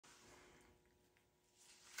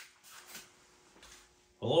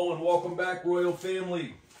Hello and welcome back, Royal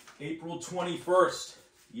Family. April 21st,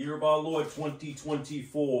 year of our Lord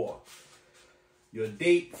 2024. Your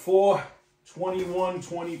date for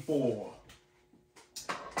 21-24.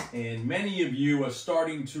 And many of you are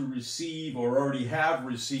starting to receive or already have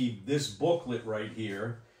received this booklet right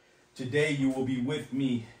here. Today you will be with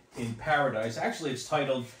me in paradise. Actually, it's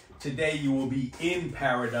titled, Today You Will Be in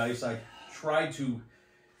Paradise. I tried to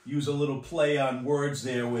use a little play on words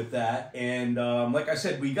there with that. And like I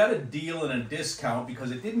said, we got a deal and a discount because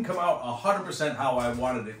it didn't come out 100% how I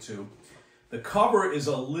wanted it to. The cover is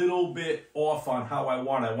a little bit off on how I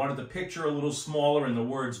wanted. I wanted the picture a little smaller and the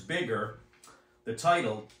words bigger, the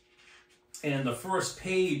title. And the first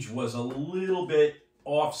page was a little bit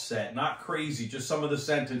offset, not crazy, just some of the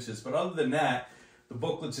sentences. But other than that, the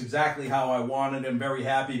booklet's exactly how I wanted. I'm very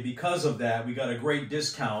happy because of that. We got a great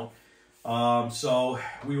discount. So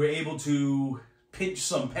we were able to pinch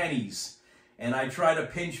some pennies, and I try to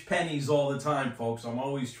pinch pennies all the time, folks. I'm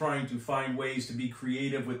always trying to find ways to be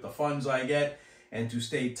creative with the funds I get and to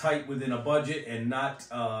stay tight within a budget and not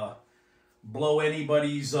blow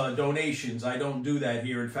anybody's donations. I don't do that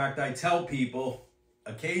here. In fact, I tell people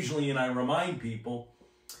occasionally, and I remind people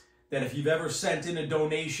that if you've ever sent in a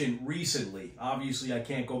donation recently, obviously I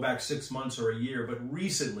can't go back 6 months or a year, but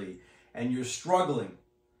recently, and you're struggling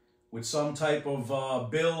with some type of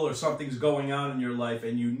bill or something's going on in your life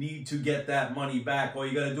and you need to get that money back, all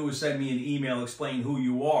you got to do is send me an email, explain who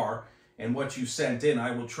you are and what you sent in.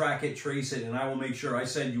 I will track it, trace it, and I will make sure I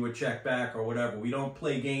send you a check back or whatever. We don't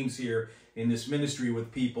play games here in this ministry with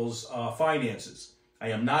people's finances.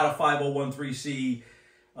 I am not a 501(c)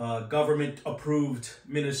 government-approved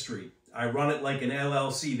ministry. I run it like an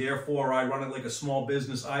LLC. Therefore, I run it like a small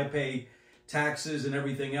business. I pay taxes and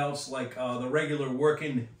everything else like the regular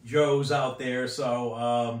working Joes out there.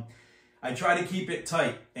 So I try to keep it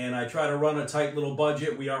tight, and I try to run a tight little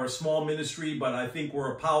budget. We are a small ministry, but I think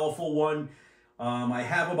we're a powerful one. I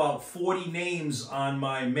have about 40 names on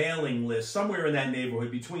my mailing list, somewhere in that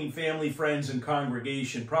neighborhood, between family, friends, and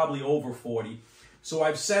congregation, probably over 40. So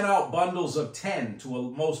I've sent out bundles of 10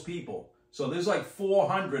 to most people. So there's like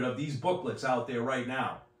 400 of these booklets out there right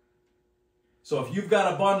now. So if you've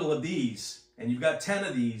got a bundle of these, and you've got 10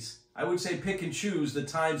 of these, I would say pick and choose the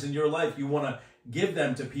times in your life you want to give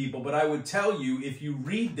them to people. But I would tell you, if you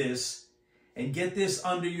read this and get this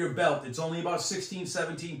under your belt, it's only about 16,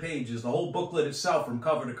 17 pages. The whole booklet itself from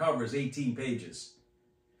cover to cover is 18 pages.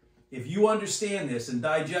 If you understand this and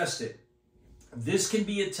digest it, this can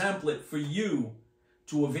be a template for you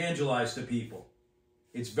to evangelize to people.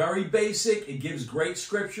 It's very basic. It gives great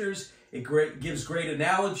scriptures. It gives great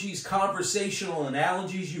analogies, conversational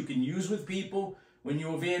analogies you can use with people when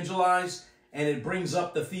you evangelize. And it brings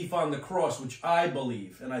up the thief on the cross, which I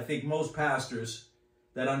believe, and I think most pastors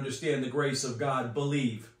that understand the grace of God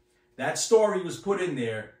believe. That story was put in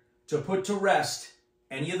there to put to rest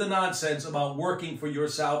any of the nonsense about working for your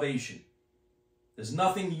salvation. There's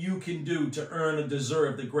nothing you can do to earn or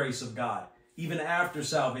deserve the grace of God. Even after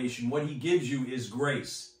salvation, what he gives you is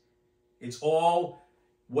grace. It's all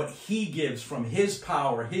what he gives from his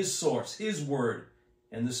power, his source, his word,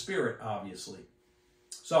 and the Spirit, obviously.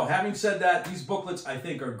 So having said that, these booklets I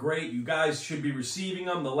think are great. You guys should be receiving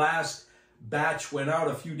them. The last batch went out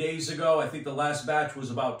a few days ago. I think the last batch was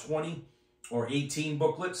about 20 or 18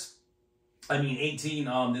 booklets. I mean 18,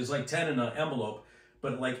 there's like 10 in an envelope,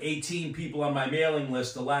 but like 18 people on my mailing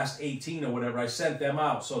list, the last 18 or whatever, I sent them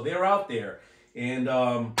out. So they're out there, and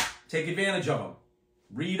take advantage of them.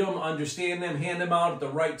 Read them, understand them, hand them out at the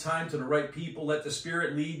right time to the right people. Let the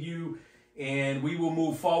Spirit lead you, and we will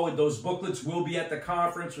move forward. Those booklets will be at the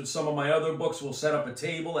conference with some of my other books. We'll set up a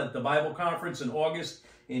table at the Bible conference in August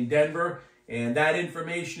in Denver, and that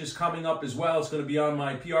information is coming up as well. It's going to be on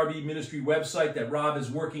my PRB Ministry website that Rob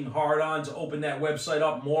is working hard on to open that website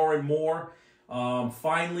up more and more.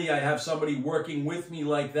 Finally, I have somebody working with me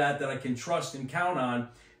like that I can trust and count on,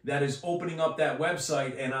 that is opening up that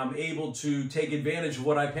website, and I'm able to take advantage of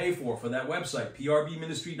what I pay for that website,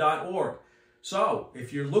 prbministry.org. So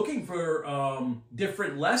if you're looking for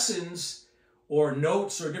different lessons or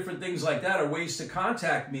notes or different things like that, or ways to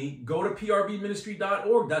contact me, go to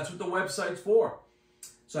prbministry.org. That's what the website's for.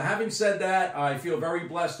 So having said that, I feel very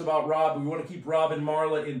blessed about Rob. We want to keep Rob and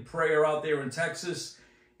Marla in prayer out there in Texas.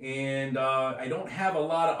 And I don't have a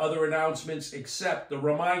lot of other announcements except the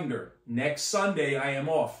reminder. Next Sunday, I am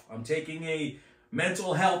off. I'm taking a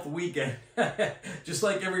mental health weekend, just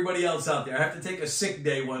like everybody else out there. I have to take a sick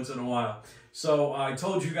day once in a while. So I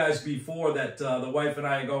told you guys before that the wife and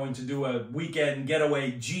I are going to do a weekend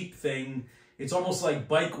getaway Jeep thing. It's almost like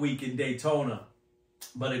Bike Week in Daytona,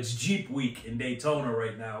 but it's Jeep Week in Daytona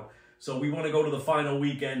right now. So we want to go to the final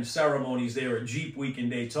weekend ceremonies there at Jeep Week in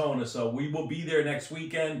Daytona. So we will be there next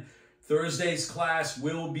weekend. Thursday's class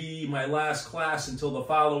will be my last class until the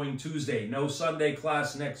following Tuesday. No Sunday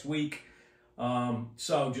class next week.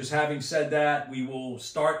 So just having said that, we will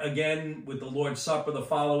start again with the Lord's Supper the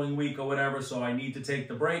following week or whatever. So I need to take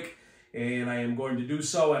the break, and I am going to do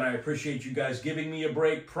so. And I appreciate you guys giving me a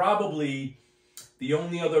break. Probably the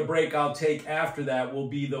only other break I'll take after that will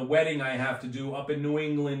be the wedding I have to do up in New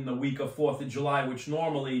England the week of 4th of July, which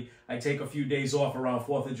normally I take a few days off around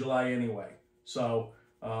 4th of July anyway. So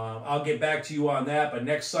I'll get back to you on that, but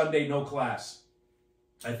next Sunday, no class.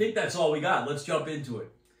 I think that's all we got. Let's jump into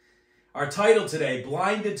it. Our title today,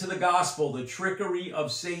 Blinded to the Gospel, the Trickery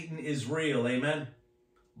of Satan is Real. Amen?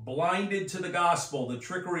 Blinded to the Gospel, the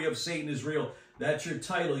Trickery of Satan is Real. That's your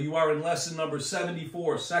title. You are in lesson number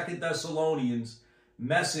 74, 2 Thessalonians,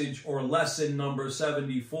 message or lesson number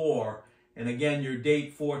 74. And again, your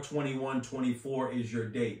date 4/21/24 is your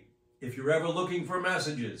date. If you're ever looking for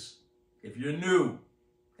messages, if you're new,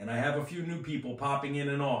 and I have a few new people popping in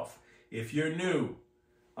and off. If you're new,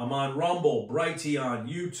 I'm on Rumble,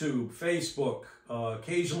 Brighteon, YouTube, Facebook.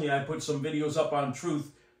 Occasionally I put some videos up on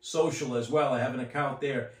Truth Social as well. I have an account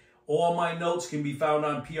there. All my notes can be found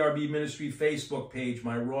on PRB Ministry Facebook page,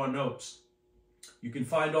 my raw notes. You can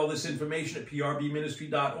find all this information at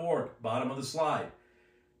prbministry.org, bottom of the slide.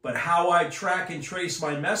 But how I track and trace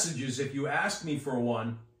my messages, if you ask me for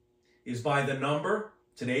one, is by the number,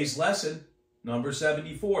 today's lesson, number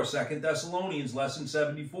 74, 2 Thessalonians, lesson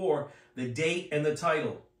 74, the date and the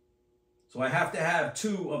title. So I have to have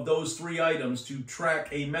two of those three items to track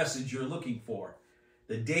a message you're looking for.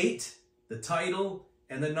 The date, the title,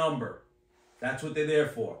 and the number. That's what they're there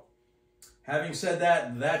for. Having said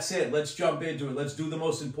that, that's it. Let's jump into it. Let's do the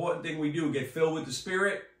most important thing we do. Get filled with the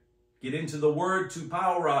Spirit. Get into the Word, 2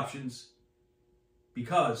 power options.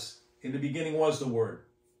 Because in the beginning was the Word.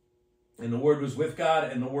 And the Word was with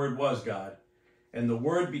God, and the Word was God. And the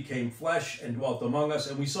Word became flesh and dwelt among us,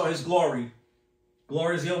 and we saw His glory.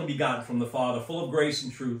 Glory is the only begotten from the Father, full of grace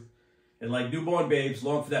and truth. And like newborn babes,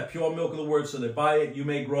 long for that pure milk of the Word, so that by it you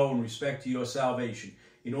may grow in respect to your salvation.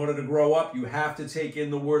 In order to grow up, you have to take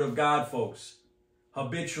in the Word of God, folks,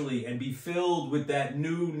 habitually, and be filled with that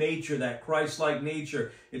new nature, that Christ-like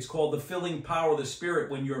nature. It's called the filling power of the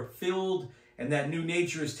Spirit. When you're filled and that new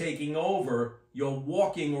nature is taking over, you're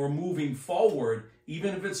walking or moving forward,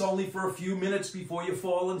 even if it's only for a few minutes before you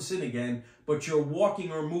fall and sin again, but you're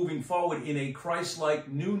walking or moving forward in a Christ-like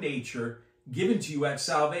new nature given to you at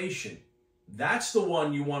salvation. That's the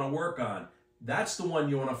one you want to work on. That's the one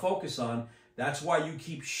you want to focus on. That's why you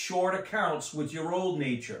keep short accounts with your old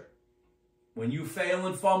nature. When you fail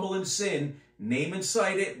and fumble and sin, name and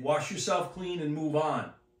cite it, wash yourself clean, and move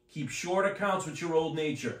on. Keep short accounts with your old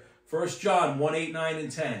nature. 1 John 1, 8, 9,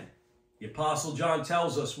 and 10. The Apostle John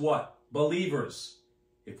tells us what? Believers,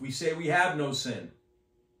 if we say we have no sin,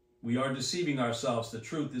 we are deceiving ourselves. The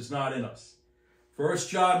truth is not in us. 1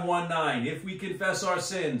 John 1, 9. If we confess our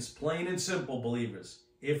sins, plain and simple, believers,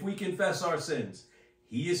 if we confess our sins,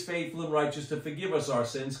 He is faithful and righteous to forgive us our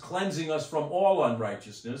sins, cleansing us from all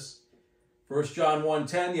unrighteousness. 1 John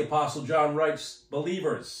 1:10, the Apostle John writes,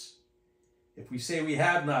 believers, if we say we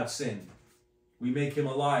have not sinned, we make Him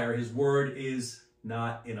a liar. His word is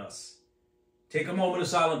not in us. Take a moment of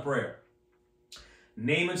silent prayer.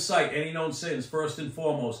 Name and cite any known sins first and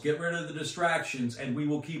foremost. Get rid of the distractions, and we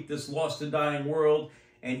will keep this lost and dying world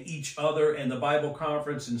and each other and the Bible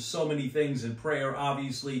conference and so many things in prayer.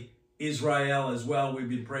 Obviously, Israel as well, we've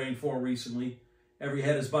been praying for recently. Every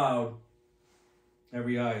head is bowed.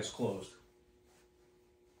 Every eye is closed.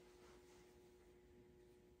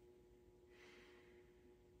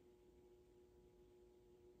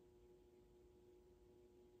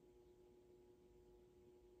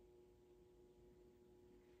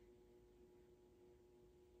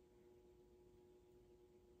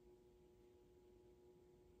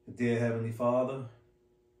 Dear Heavenly Father,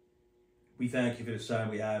 we thank you for this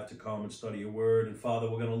time we have to come and study your word. And Father,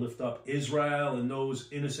 we're going to lift up Israel and those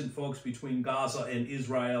innocent folks between Gaza and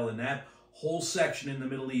Israel and that whole section in the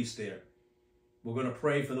Middle East there. We're going to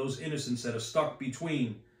pray for those innocents that are stuck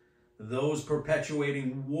between those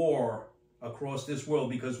perpetuating war across this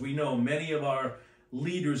world, because we know many of our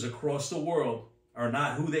leaders across the world are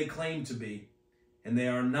not who they claim to be, and they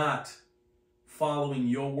are not following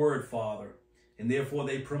your word, Father. And therefore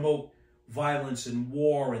they promote violence and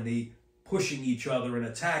war, and they pushing each other and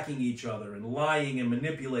attacking each other and lying and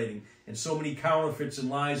manipulating. And so many counterfeits and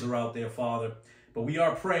lies are out there, Father. But we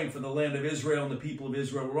are praying for the land of Israel and the people of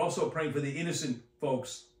Israel. We're also praying for the innocent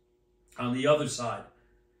folks on the other side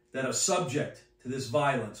that are subject to this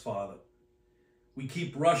violence, Father. We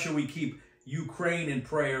keep Russia, we keep Ukraine in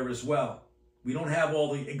prayer as well. We don't have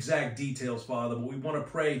all the exact details, Father, but we want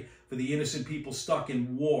to pray for the innocent people stuck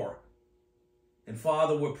in war. And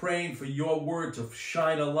Father, we're praying for your word to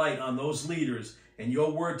shine a light on those leaders and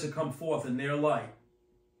your word to come forth in their light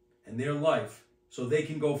and their life so they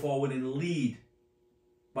can go forward and lead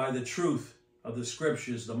by the truth of the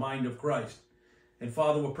scriptures, the mind of Christ. And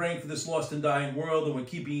Father, we're praying for this lost and dying world, and we're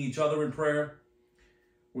keeping each other in prayer.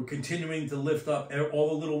 We're continuing to lift up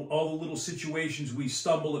all the little situations we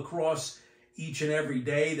stumble across each and every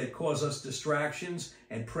day that cause us distractions,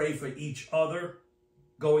 and pray for each other,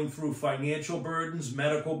 going through financial burdens,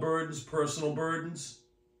 medical burdens, personal burdens,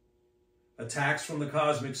 attacks from the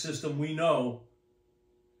cosmic system. We know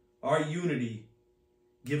our unity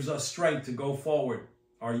gives us strength to go forward.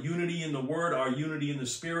 Our unity in the Word, our unity in the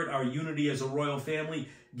Spirit, our unity as a royal family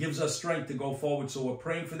gives us strength to go forward. So we're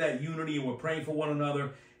praying for that unity, and we're praying for one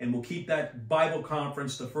another, and we'll keep that Bible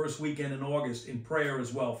conference the first weekend in August in prayer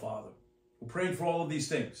as well, Father. We're praying for all of these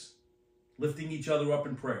things, lifting each other up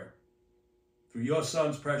in prayer. Through your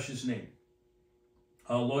Son's precious name,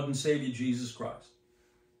 our Lord and Savior, Jesus Christ.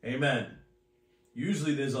 Amen.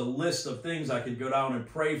 Usually there's a list of things I could go down and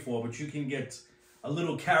pray for, but you can get a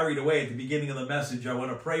little carried away at the beginning of the message. I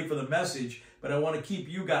want to pray for the message, but I want to keep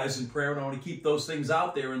you guys in prayer, and I want to keep those things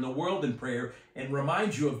out there in the world in prayer and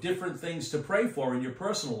remind you of different things to pray for in your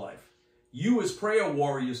personal life. You as prayer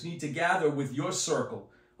warriors need to gather with your circle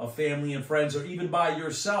of family and friends, or even by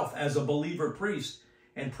yourself as a believer priest,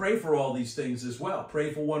 and pray for all these things as well.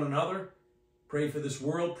 Pray for one another, pray for this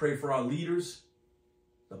world, pray for our leaders,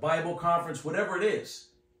 the Bible conference, whatever it is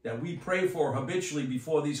that we pray for habitually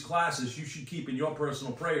before these classes, you should keep in your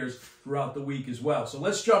personal prayers throughout the week as well. So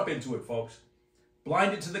let's jump into it, folks.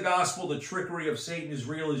 Blinded to the gospel, the trickery of Satan is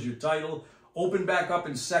real is your title. Open back up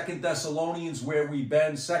in 2 Thessalonians where we've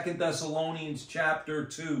been. 2 Thessalonians chapter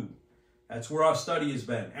 2. That's where our study has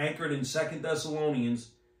been. Anchored in 2 Thessalonians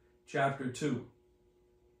chapter 2.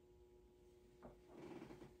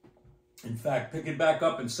 In fact, pick it back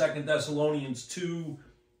up in 2 Thessalonians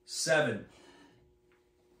 2:7.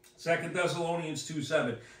 2 Thessalonians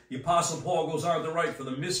 2:7. The Apostle Paul goes on to write, for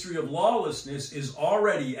the mystery of lawlessness is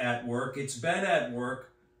already at work. It's been at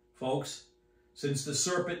work, folks, since the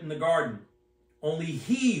serpent in the garden. Only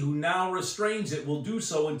he who now restrains it will do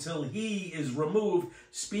so until he is removed.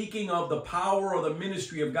 Speaking of the power or the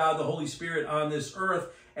ministry of God, the Holy Spirit on this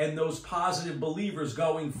earth, and those positive believers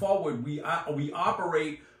going forward, we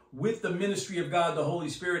operate with the ministry of God, the Holy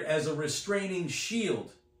Spirit, as a restraining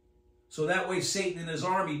shield. So that way Satan and his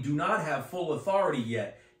army do not have full authority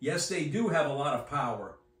yet. Yes, they do have a lot of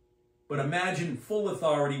power. But imagine full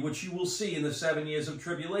authority, which you will see in the 7 years of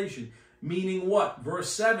tribulation. Meaning what? Verse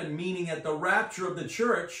 7, meaning at the rapture of the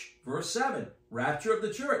church, verse 7, rapture of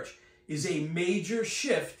the church is a major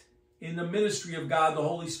shift in the ministry of God, the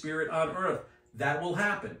Holy Spirit on earth. That will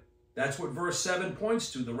happen. That's what verse 7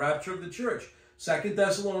 points to, the rapture of the church. 2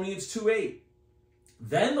 Thessalonians 2:8.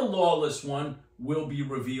 Then the lawless one will be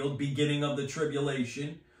revealed, beginning of the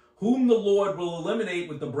tribulation, whom the Lord will eliminate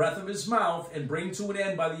with the breath of his mouth and bring to an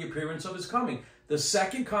end by the appearance of his coming. The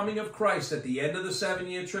second coming of Christ at the end of the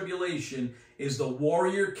 7-year tribulation is the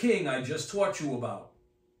warrior king I just taught you about,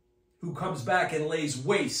 who comes back and lays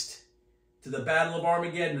waste to the battle of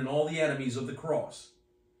Armageddon and all the enemies of the cross.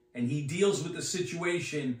 And he deals with the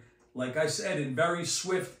situation, like I said, in very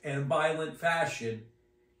swift and violent fashion,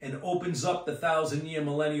 and opens up the 1,000-year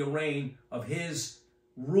millennial reign of his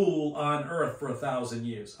rule on earth for 1,000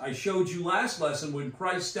 years. I showed you last lesson when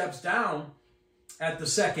Christ steps down at the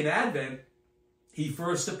second advent, he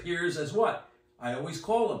first appears as what? I always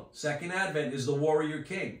call him. Second advent is the warrior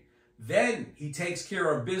king. Then he takes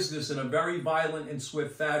care of business in a very violent and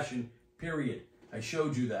swift fashion, period. I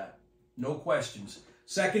showed you that. No questions.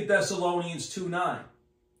 2 Thessalonians 2:9.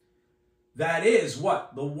 That is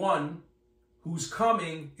what? The one whose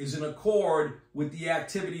coming is in accord with the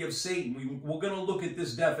activity of Satan. We're going to look at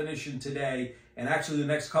this definition today, and actually the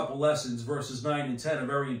next couple lessons, verses 9 and 10, are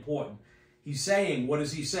very important. He's saying, what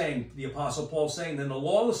is he saying? The Apostle Paul saying, then the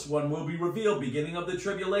lawless one will be revealed, beginning of the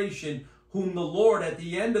tribulation, whom the Lord at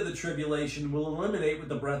the end of the tribulation will eliminate with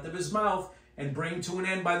the breath of his mouth and bring to an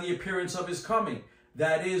end by the appearance of his coming.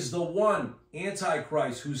 That is the one,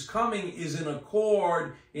 Antichrist, whose coming is in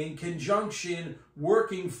accord, in conjunction,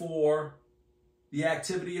 working for the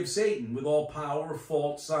activity of Satan with all power,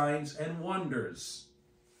 false signs, and wonders.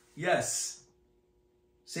 Yes,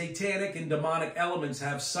 satanic and demonic elements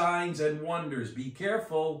have signs and wonders. Be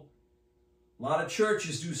careful. A lot of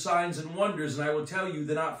churches do signs and wonders, and I will tell you,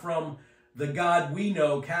 they're not from the God we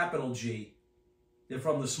know, capital G. They're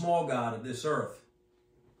from the small God of this earth.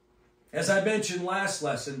 As I mentioned last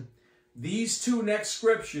lesson, these two next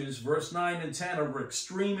scriptures, verse 9 and 10, are of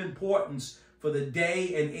extreme importance for the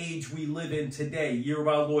day and age we live in today, year of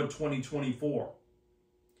our Lord 2024.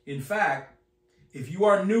 In fact, if you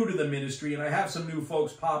are new to the ministry, and I have some new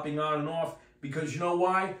folks popping on and off, because you know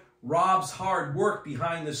why? Rob's hard work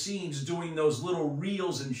behind the scenes doing those little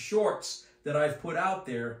reels and shorts that I've put out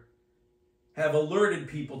there have alerted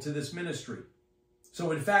people to this ministry.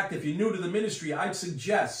 So in fact, if you're new to the ministry, I'd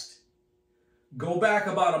suggest go back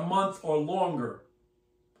about a month or longer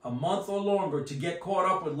to get caught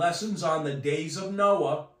up with lessons on the days of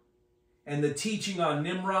Noah and the teaching on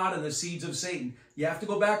Nimrod and the seeds of Satan. You have to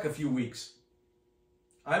go back a few weeks.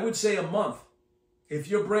 I would say a month. If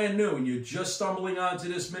you're brand new and you're just stumbling onto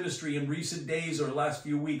this ministry in recent days or last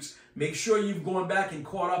few weeks, make sure you've gone back and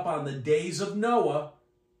caught up on the days of Noah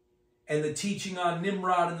and the teaching on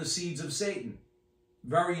Nimrod and the seeds of Satan.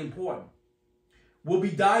 Very important. We'll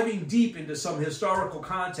be diving deep into some historical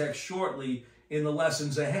context shortly in the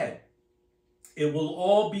lessons ahead. It will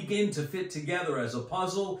all begin to fit together as a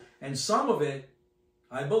puzzle, and some of it,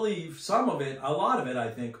 I believe, a lot of it,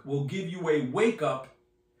 I think, will give you a wake-up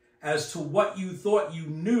as to what you thought you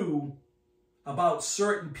knew about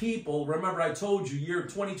certain people. Remember, I told you, year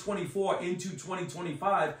 2024 into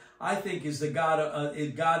 2025, I think is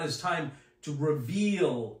God is time to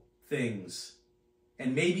reveal things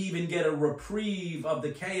and maybe even get a reprieve of the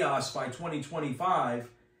chaos by 2025.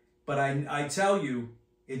 But I tell you,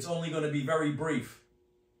 it's only going to be very brief.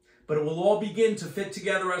 But it will all begin to fit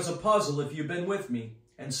together as a puzzle if you've been with me.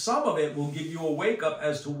 And some of it will give you a wake-up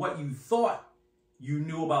as to what you thought you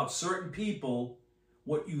knew about certain people,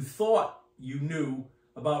 what you thought you knew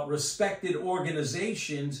about respected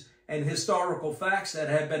organizations and historical facts that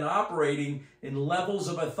have been operating in levels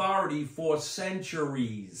of authority for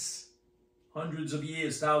centuries. Hundreds of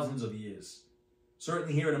years, thousands of years.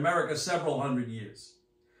 Certainly here in America, several hundred years.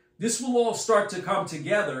 This will all start to come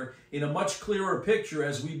together in a much clearer picture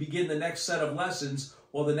as we begin the next set of lessons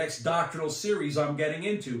or the next doctrinal series I'm getting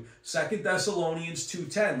into. 2 Thessalonians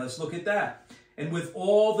 2:10. Let's look at that. And with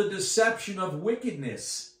all the deception of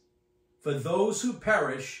wickedness for those who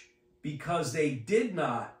perish because they did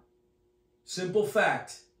not, simple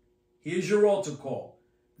fact, here's your altar call.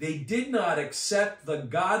 They did not accept the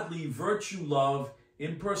godly virtue love,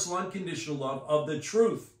 impersonal, unconditional love of the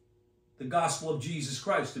truth, the gospel of Jesus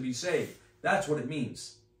Christ to be saved. That's what it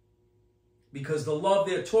means. Because the love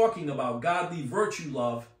they're talking about, godly virtue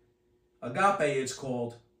love, agape it's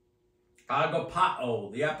called,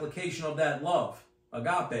 agapao, the application of that love,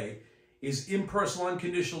 agape, is impersonal,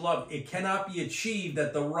 unconditional love. It cannot be achieved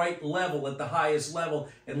at the right level, at the highest level,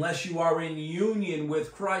 unless you are in union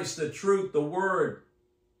with Christ, the truth, the Word.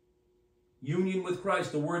 Union with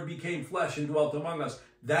Christ, the Word became flesh and dwelt among us.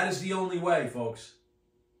 That is the only way, folks.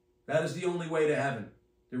 That is the only way to heaven.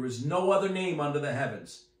 There is no other name under the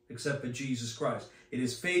heavens except for Jesus Christ. It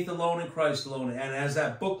is faith alone in Christ alone. And as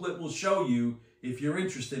that booklet will show you, if you're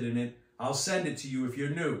interested in it, I'll send it to you if you're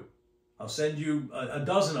new. I'll send you a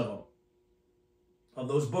dozen of them, of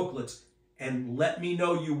those booklets, and let me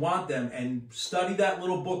know you want them and study that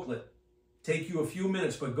little booklet. Take you a few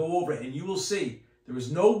minutes, but go over it and you will see there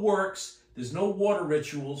is no works, there's no water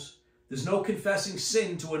rituals, there's no confessing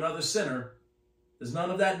sin to another sinner. There's none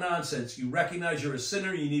of that nonsense. You recognize you're a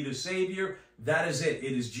sinner, you need a Savior. That is it.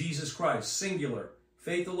 It is Jesus Christ, singular.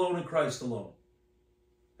 Faith alone in Christ alone.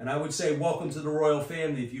 And I would say welcome to the royal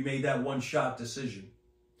family if you made that one-shot decision.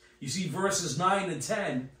 You see, verses 9 and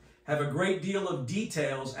 10 have a great deal of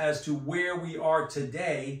details as to where we are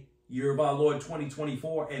today, year of our Lord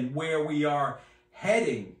 2024, and where we are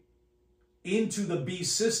heading into the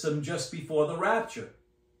beast system just before the rapture.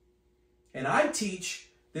 And I teach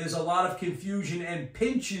there's a lot of confusion and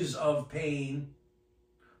pinches of pain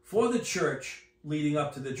for the church leading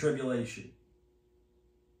up to the tribulation.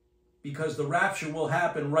 Because the rapture will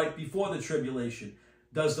happen right before the tribulation.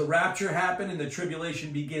 Does the rapture happen and the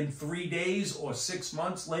tribulation begin 3 days or 6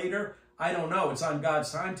 months later? I don't know. It's on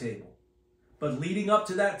God's timetable. But leading up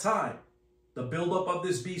to that time, the buildup of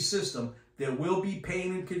this beast system, there will be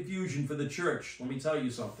pain and confusion for the church. Let me tell you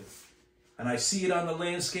something. And I see it on the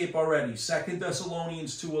landscape already. 2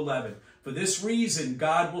 Thessalonians 2:11. For this reason,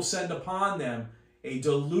 God will send upon them a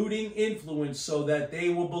deluding influence so that they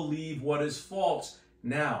will believe what is false.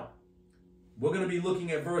 Now, we're going to be looking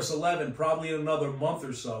at verse 11 probably in another month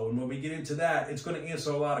or so. And when we get into that, it's going to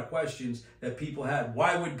answer a lot of questions that people have.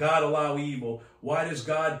 Why would God allow evil? Why does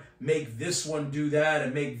God make this one do that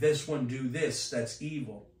and make this one do this? That's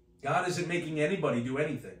evil. God isn't making anybody do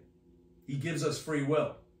anything. He gives us free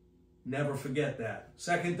will. Never forget that.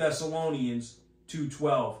 2 Thessalonians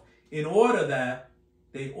 2:12. In order that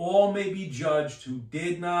they all may be judged who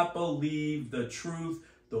did not believe the truth,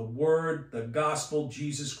 the word, the gospel,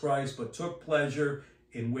 Jesus Christ, but took pleasure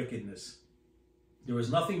in wickedness. There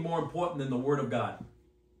is nothing more important than the word of God.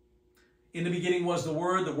 In the beginning was the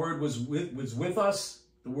word was with us,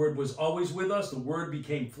 the word was always with us, the word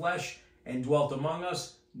became flesh and dwelt among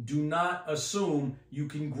us. Do not assume you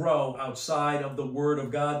can grow outside of the word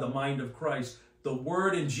of God, the mind of Christ. The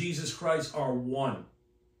word and Jesus Christ are one.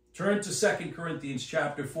 Turn to 2 Corinthians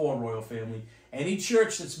chapter 4, royal family. Any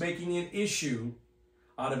church that's making an issue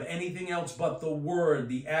out of anything else but the word,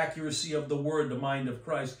 the accuracy of the word, the mind of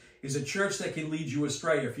Christ, is a church that can lead you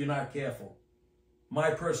astray if you're not careful.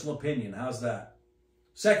 My personal opinion. How's that?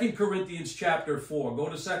 2 Corinthians chapter 4. Go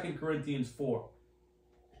to 2 Corinthians 4.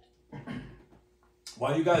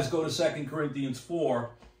 While you guys go to 2 Corinthians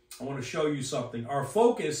 4, I want to show you something. Our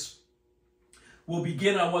focus will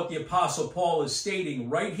begin on what the Apostle Paul is stating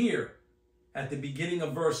right here at the beginning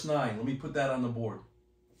of verse 9. Let me put that on the board.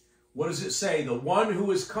 What does it say? The one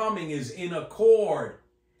who is coming is in accord.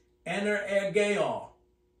 Energeia,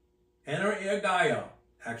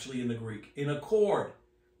 actually in the Greek. In accord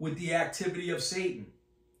with the activity of Satan.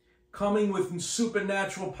 Coming with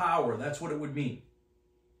supernatural power. That's what it would mean.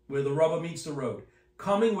 Where the rubber meets the road.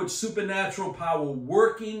 Coming with supernatural power,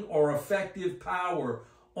 working or effective power,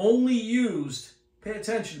 only used, pay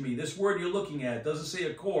attention to me, this word you're looking at doesn't say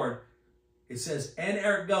accord, it says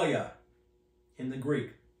energeia in the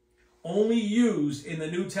Greek. Only used in the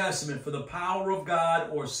New Testament for the power of God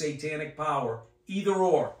or satanic power, either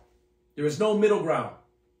or. There is no middle ground.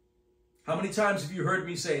 How many times have you heard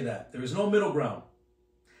me say that? There is no middle ground.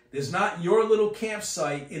 There's not your little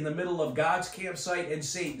campsite in the middle of God's campsite and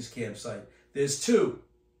Satan's campsite. There's two.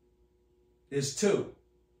 There's two.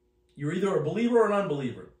 You're either a believer or an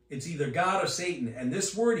unbeliever. It's either God or Satan. And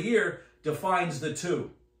this word here defines the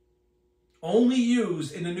two. Only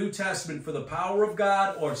used in the New Testament for the power of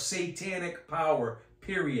God or satanic power,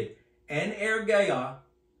 period. Energeia.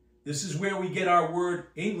 This is where we get our word,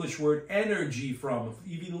 English word, energy from.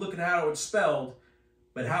 If you look at how it's spelled,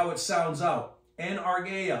 but how it sounds out.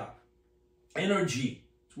 Energeia. Energy.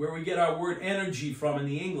 It's where we get our word energy from in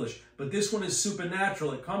the English. But this one is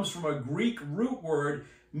supernatural. It comes from a Greek root word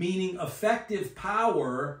meaning effective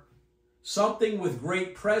power, something with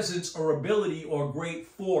great presence or ability or great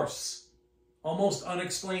force. Almost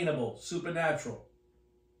unexplainable, supernatural.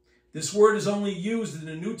 This word is only used in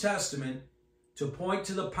the New Testament to point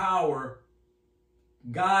to the power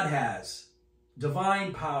God has,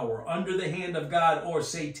 divine power under the hand of God, or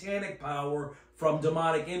satanic power from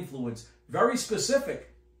demonic influence. Very specific.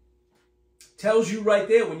 Tells you right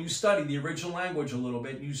there when you study the original language a little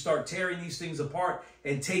bit, and you start tearing these things apart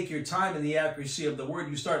and take your time in the accuracy of the word,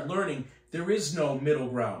 you start learning there is no middle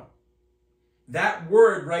ground. That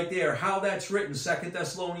word right there, how that's written, 2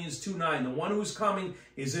 Thessalonians 2:9, the one who's coming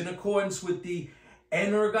is in accordance with the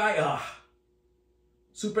energeia,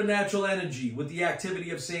 supernatural energy, with the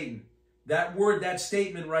activity of Satan. That word, that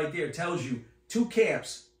statement right there tells you two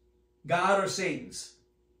camps, God or Satan's.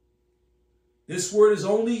 This word is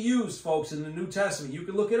only used, folks, in the New Testament. You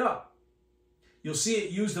can look it up. You'll see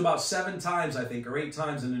it used about 7 times, I think, or 8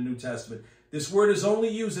 times in the New Testament. This word is only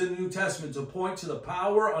used in the New Testament to point to the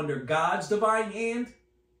power under God's divine hand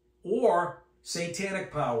or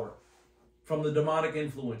satanic power from the demonic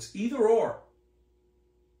influence. Either or.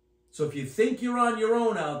 So if you think you're on your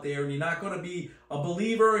own out there and you're not going to be a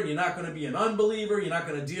believer and you're not going to be an unbeliever, you're not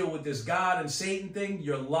going to deal with this God and Satan thing,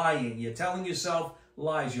 you're lying. You're telling yourself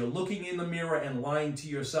lies. You're looking in the mirror and lying to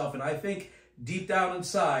yourself. And I think deep down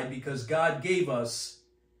inside, because God gave us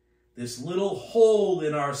this little hole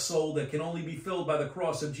in our soul that can only be filled by the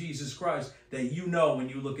cross of Jesus Christ, that you know when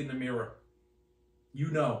you look in the mirror. You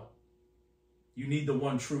know. You need the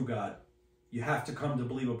one true God. You have to come to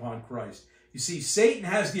believe upon Christ. You see, Satan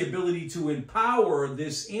has the ability to empower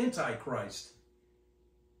this Antichrist.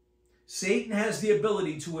 Satan has the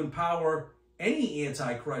ability to empower any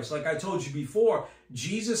Antichrist. Like I told you before,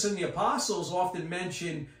 Jesus and the apostles often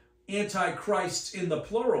mention Antichrists in the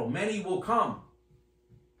plural. Many will come,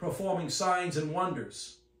 performing signs and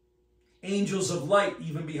wonders. Angels of light,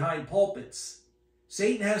 even behind pulpits.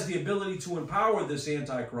 Satan has the ability to empower this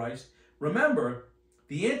Antichrist. Remember,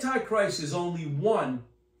 the Antichrist is only one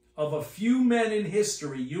of a few men in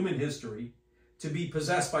history, human history, to be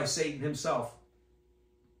possessed by Satan himself.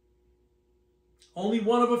 Only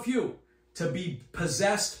one of a few to be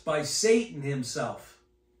possessed by Satan himself.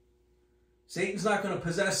 Satan's not going to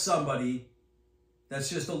possess somebody that's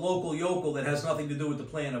just a local yokel that has nothing to do with the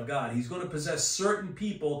plan of God. He's going to possess certain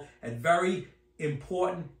people at very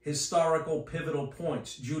important historical pivotal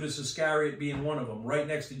points, Judas Iscariot being one of them, right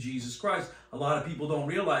next to Jesus Christ. A lot of people don't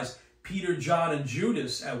realize Peter, John, and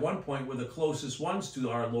Judas at one point were the closest ones to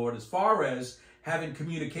our Lord as far as having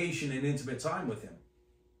communication and intimate time with him.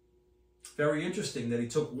 Very interesting that he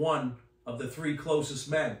took one of the three closest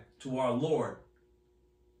men to our Lord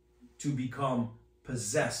to become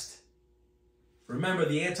possessed. Remember,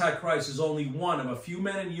 the Antichrist is only one of a few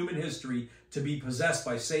men in human history to be possessed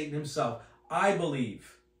by Satan himself. I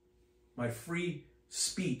believe, my free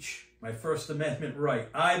speech, my First Amendment right,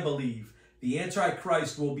 I believe the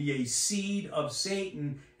Antichrist will be a seed of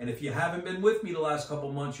Satan. And if you haven't been with me the last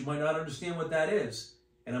couple months, you might not understand what that is.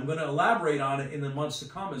 And I'm going to elaborate on it in the months to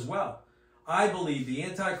come as well. I believe the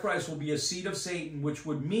Antichrist will be a seed of Satan, which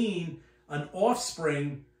would mean an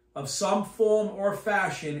offspring of some form or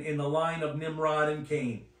fashion in the line of Nimrod and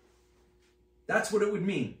Cain. That's what it would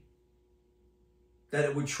mean. That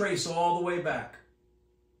it would trace all the way back.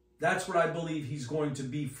 That's what I believe he's going to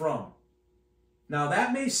be from. Now,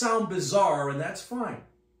 that may sound bizarre, and that's fine.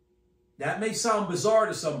 That may sound bizarre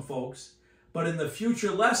to some folks, but in the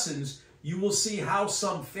future lessons, you will see how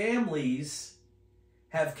some families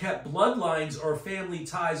have kept bloodlines or family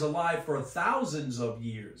ties alive for thousands of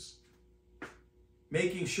years,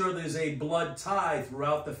 making sure there's a blood tie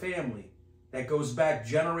throughout the family that goes back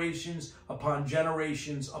generations upon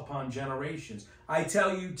generations upon generations. I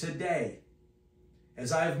tell you today,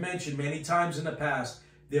 as I've mentioned many times in the past,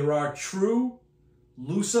 there are true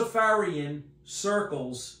Luciferian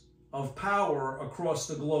circles of power across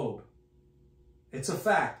the globe. It's a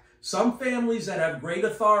fact. Some families that have great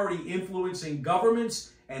authority influencing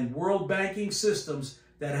governments and world banking systems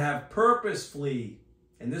that have purposefully,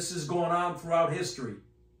 and this is going on throughout history,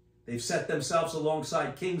 they've set themselves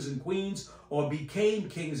alongside kings and queens or became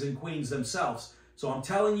kings and queens themselves. So I'm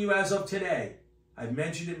telling you as of today, I've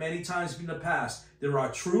mentioned it many times in the past, there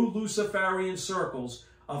are true Luciferian circles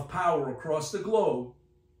of power across the globe.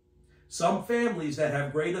 Some families that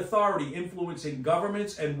have great authority influencing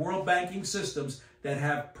governments and world banking systems that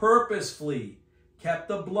have purposefully kept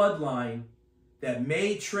the bloodline that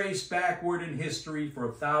may trace backward in history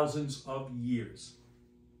for thousands of years.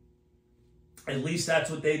 At least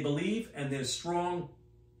that's what they believe, and there's strong,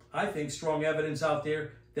 I think, strong evidence out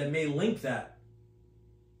there that may link that.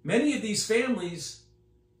 Many of these families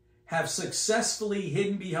have successfully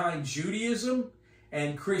hidden behind Judaism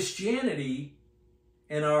and Christianity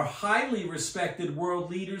and are highly respected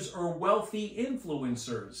world leaders or wealthy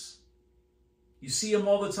influencers. You see them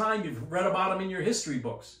all the time. You've read about them in your history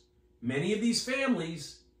books. Many of these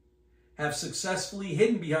families have successfully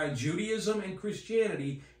hidden behind Judaism and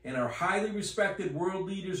Christianity and are highly respected world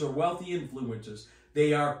leaders or wealthy influencers.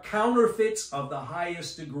 They are counterfeits of the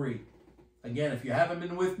highest degree. Again, if you haven't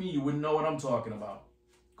been with me, you wouldn't know what I'm talking about.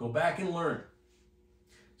 Go back and learn.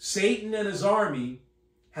 Satan and his army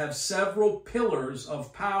have several pillars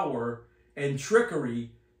of power and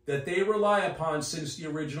trickery that they rely upon since the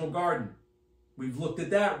original garden. We've looked at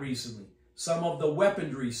that recently. Some of the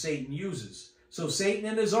weaponry Satan uses. So Satan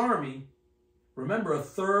and his army, remember, a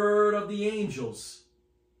third of the angels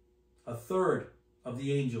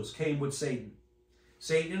came with Satan.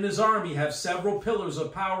 Satan and his army have several pillars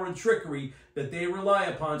of power and trickery that they rely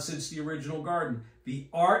upon since the original garden. The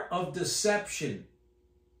art of deception.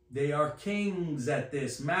 They are kings at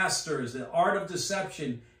this, masters. The art of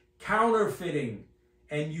deception, counterfeiting,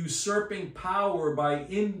 and usurping power by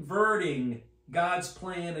inverting God's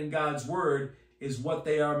plan and God's word is what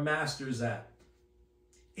they are masters at.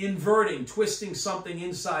 Inverting, twisting something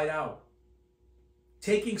inside out.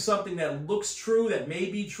 Taking something that looks true, that may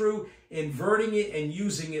be true, inverting it and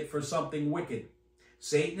using it for something wicked.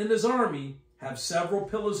 Satan and his army have several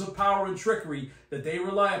pillars of power and trickery that they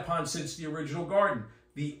rely upon since the original garden.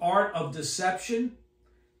 The art of deception,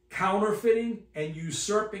 counterfeiting, and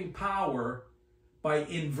usurping power by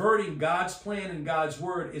inverting God's plan and God's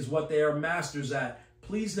word is what they are masters at.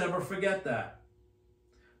 Please never forget that.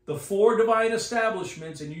 The four divine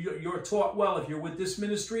establishments, and you're taught well if you're with this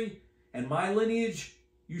ministry and my lineage,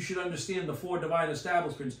 you should understand the four divine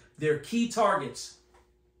establishments. They're key targets.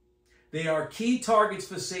 They are key targets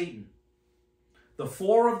for Satan. The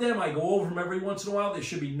four of them, I go over them every once in a while. There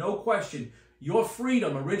should be no question. Your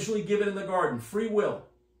freedom, originally given in the garden, free will.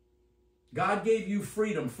 God gave you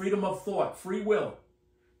freedom, freedom of thought, free will.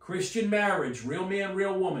 Christian marriage, real man,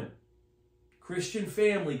 real woman. Christian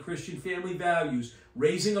family values.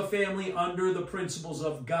 Raising a family under the principles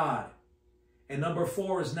of God. And number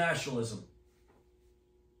 4 is nationalism.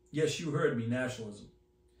 Yes, you heard me, nationalism.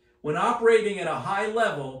 When operating at a high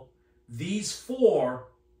level, these 4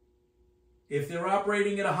 if they're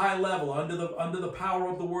operating at a high level under the power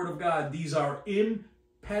of the Word of God, these are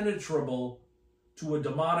impenetrable to a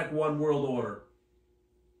demonic one world order.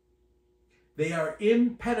 They are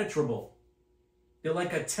impenetrable. They're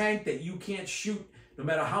like a tank that you can't shoot. No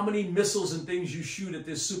matter how many missiles and things you shoot at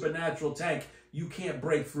this supernatural tank, you can't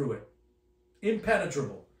break through it.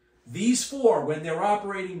 Impenetrable. These four, when they're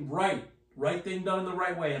operating right thing done in the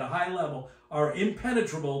right way at a high level, are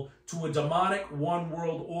impenetrable to a demonic one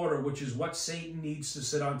world order, which is what Satan needs to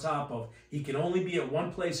sit on top of. He can only be at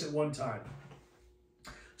one place at one time.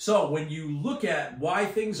 So when you look at why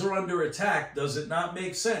things are under attack, does it not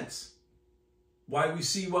make sense? Why we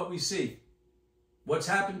see what we see? What's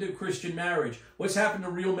happened to Christian marriage? What's happened to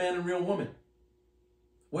real man and real woman?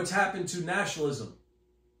 What's happened to nationalism?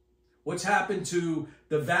 What's happened to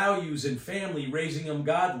the values in family, raising them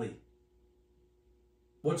godly?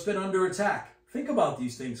 What's been under attack? Think about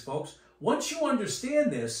these things, folks. Once you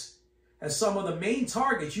understand this as some of the main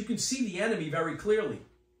targets, you can see the enemy very clearly.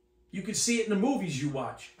 You can see it in the movies you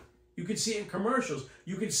watch. You can see it in commercials.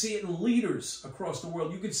 You can see it in leaders across the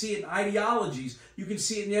world. You can see it in ideologies. You can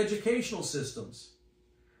see it in the educational systems.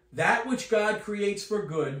 That which God creates for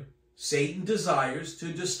good, Satan desires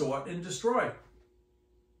to distort and destroy.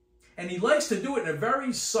 And he likes to do it in a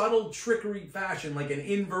very subtle trickery fashion, like an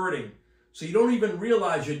inverting. So you don't even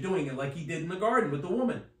realize you're doing it, like he did in the garden with the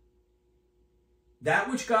woman. That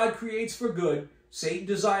which God creates for good, Satan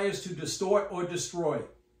desires to distort or destroy.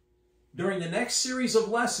 During the next series of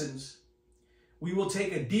lessons, we will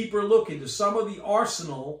take a deeper look into some of the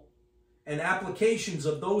arsenal and applications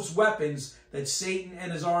of those weapons that Satan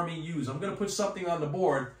and his army use. I'm going to put something on the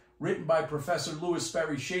board written by Professor Louis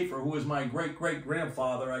Sperry Schaefer, who is my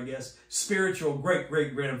great-great-grandfather, I guess, spiritual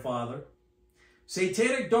great-great-grandfather.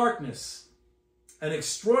 Satanic darkness. An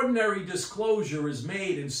extraordinary disclosure is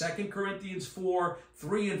made in 2 Corinthians 4,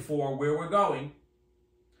 3 and 4, where we're going,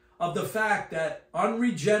 of the fact that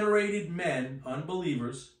unregenerated men,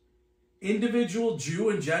 unbelievers, individual Jew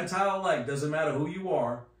and Gentile alike, doesn't matter who you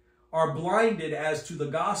are blinded as to the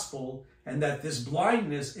gospel, and that this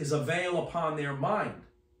blindness is a veil upon their mind.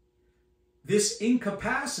 This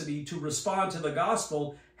incapacity to respond to the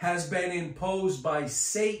gospel has been imposed by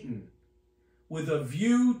Satan with a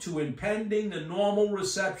view to impeding the normal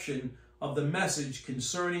reception of the message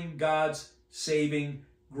concerning God's saving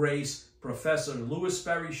grace. Professor Louis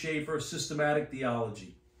Sperry Schaefer, Systematic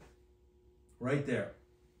Theology. Right there.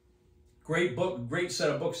 Great book, great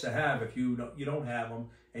set of books to have if you don't have them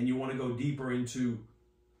and you want to go deeper into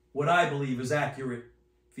what I believe is accurate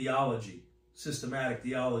theology. Systematic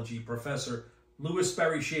Theology, Professor Louis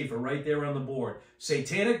Sperry Schaefer, right there on the board.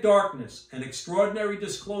 Satanic darkness, an extraordinary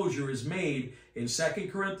disclosure is made in 2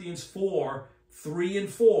 Corinthians 4, 3 and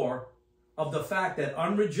 4 of the fact that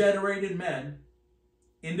unregenerated men,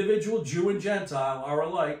 individual Jew and Gentile are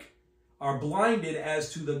alike, are blinded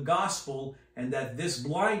as to the gospel, and that this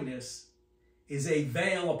blindness is a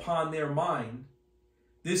veil upon their mind.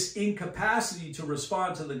 This incapacity to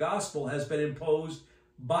respond to the gospel has been imposed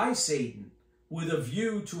by Satan with a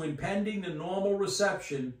view to impeding the normal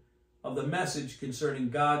reception of the message concerning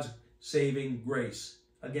God's saving grace.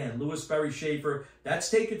 Again, Louis Sperry Schaefer, that's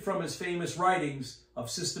taken from his famous writings of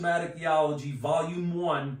Systematic Theology, Volume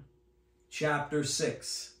 1, Chapter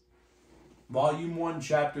 6. Volume 1,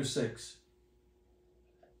 Chapter 6.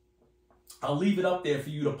 I'll leave it up there for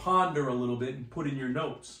you to ponder a little bit and put in your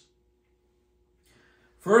notes.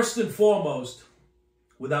 First and foremost,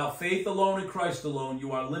 without faith alone in Christ alone,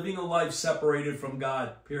 you are living a life separated from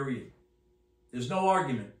God, period. There's no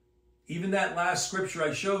argument. Even that last scripture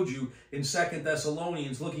I showed you in 2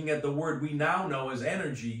 Thessalonians, looking at the word we now know as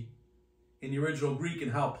energy in the original Greek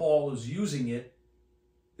and how Paul is using it,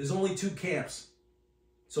 there's only two camps.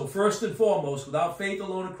 So first and foremost, without faith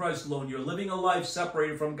alone in Christ alone, you're living a life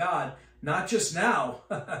separated from God, not just now,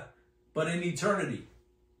 but in eternity.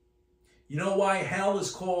 You know why hell is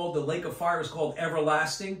called, the lake of fire is called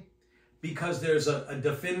everlasting? Because there's a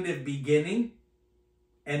definitive beginning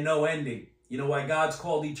and no ending. You know why God's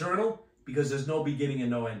called eternal? Because there's no beginning and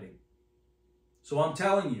no ending. So I'm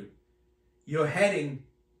telling you, you're heading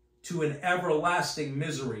to an everlasting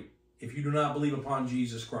misery if you do not believe upon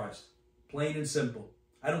Jesus Christ. Plain and simple.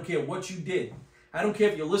 I don't care what you did. I don't care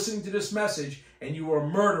if you're listening to this message and you were a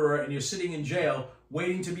murderer and you're sitting in jail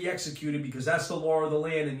waiting to be executed, because that's the law of the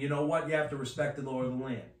land, and you know what? You have to respect the law of the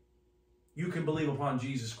land. You can believe upon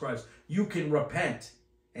Jesus Christ. You can repent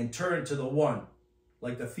and turn to the one,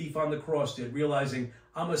 like the thief on the cross did, realizing,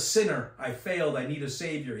 I'm a sinner. I failed. I need a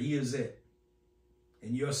Savior. He is it.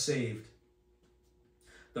 And you're saved.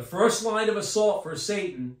 The first line of assault for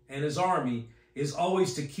Satan and his army is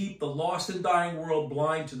always to keep the lost and dying world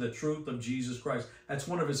blind to the truth of Jesus Christ. That's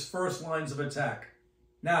one of his first lines of attack.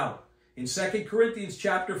 Now, in 2 Corinthians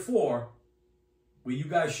chapter 4, where you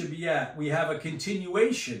guys should be at, we have a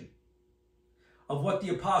continuation of what the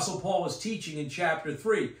Apostle Paul was teaching in chapter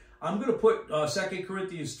 3. I'm going to put 2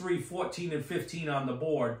 Corinthians 3, 14 and 15 on the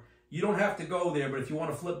board. You don't have to go there, but if you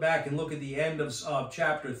want to flip back and look at the end of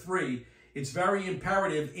chapter 3, it's very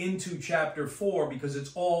imperative into chapter 4 because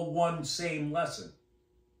it's all one same lesson.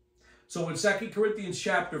 So in 2 Corinthians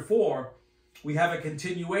chapter 4, we have a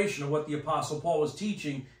continuation of what the Apostle Paul was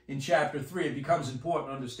teaching in chapter 3. It becomes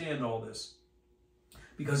important to understand all this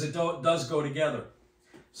because it does go together.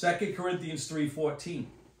 2 Corinthians 3:14.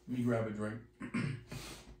 Let me grab a drink.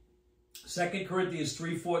 2 Corinthians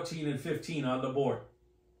 3:14 and 15 on the board.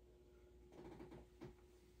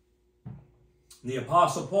 The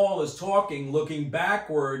Apostle Paul is talking, looking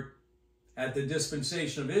backward at the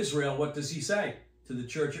dispensation of Israel. What does he say to the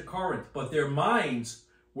church at Corinth? But their minds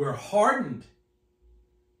were hardened.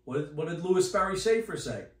 What did Louis Barry Schaeffer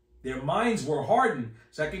say? Their minds were hardened.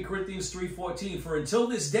 2 Corinthians 3:14. For until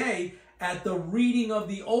this day, at the reading of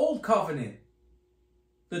the Old Covenant,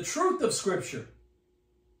 the truth of Scripture,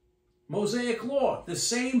 Mosaic law, the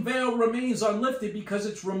same veil remains unlifted because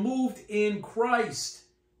it's removed in Christ.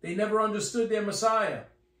 They never understood their Messiah.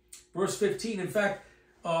 Verse 15, in fact,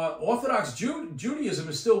 Orthodox Judaism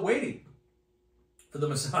is still waiting for the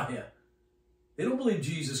Messiah. They don't believe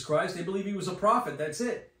Jesus Christ. They believe he was a prophet. That's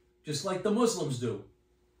it. Just like the Muslims do.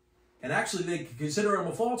 And actually, they consider him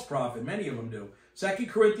a false prophet. Many of them do. 2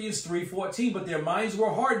 Corinthians 3:14, but their minds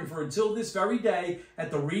were hardened, for until this very day, at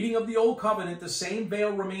the reading of the Old Covenant, the same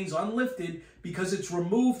veil remains unlifted because it's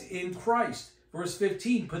removed in Christ. Verse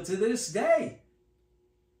 15, but to this day,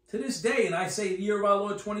 and I say the year of our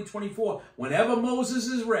Lord 2024, whenever Moses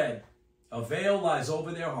is read, a veil lies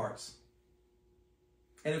over their hearts.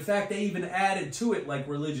 And in fact, they even added to it like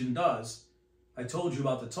religion does. I told you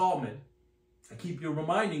about the Talmud. I keep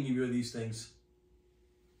reminding you of these things.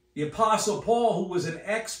 The Apostle Paul, who was an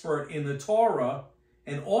expert in the Torah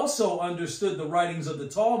and also understood the writings of the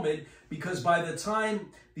Talmud, because by the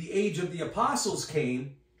time the age of the apostles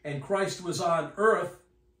came and Christ was on earth,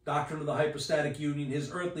 doctrine of the hypostatic union,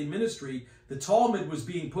 his earthly ministry, the Talmud was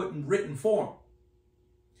being put in written form.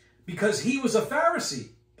 Because he was a Pharisee,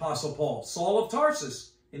 Apostle Paul, Saul of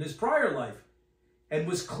Tarsus, in his prior life, and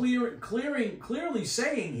was clearly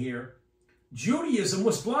saying here, Judaism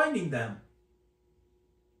was blinding them.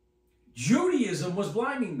 Judaism was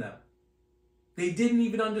blinding them. They didn't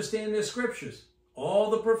even understand their scriptures. All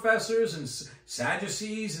the professors and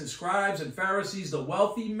Sadducees and scribes and Pharisees, the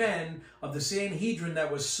wealthy men of the Sanhedrin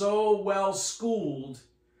that was so well schooled,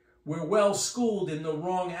 were well schooled in the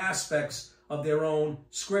wrong aspects of their own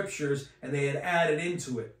scriptures, and they had added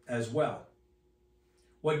into it as well.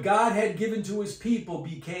 What God had given to his people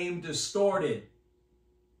became distorted.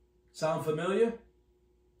 Sound familiar?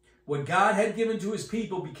 What God had given to his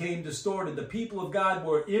people became distorted. The people of God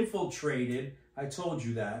were infiltrated. I told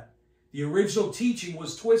you that. The original teaching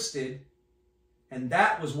was twisted, and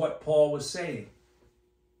that was what Paul was saying.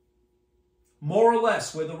 More or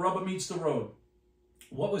less, where the rubber meets the road.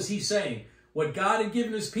 What was he saying? What God had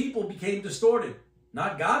given his people became distorted.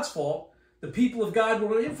 Not God's fault. The people of God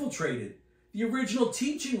were infiltrated. The original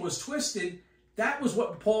teaching was twisted. That was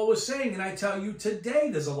what Paul was saying, and I tell you, today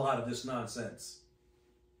there's a lot of this nonsense.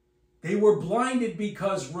 They were blinded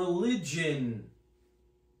because religion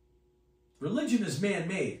is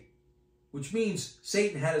man-made, which means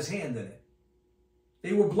Satan had his hand in it.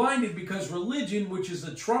 They were blinded because religion, which is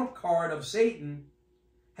the trump card of Satan,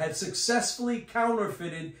 had successfully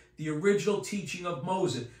counterfeited the original teaching of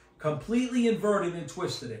Moses, completely inverted and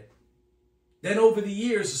twisted it. Then over the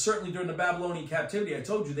years, certainly during the Babylonian captivity, I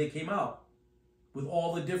told you they came out with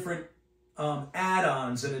all the different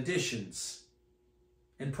add-ons and additions.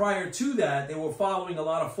 And prior to that, they were following a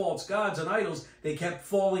lot of false gods and idols. They kept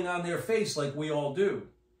falling on their face like we all do.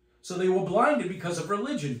 So they were blinded because of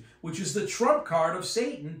religion, which is the trump card of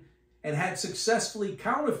Satan, and had successfully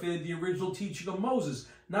counterfeited the original teaching of Moses.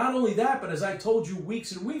 Not only that, but as I told you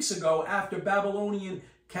weeks and weeks ago, after Babylonian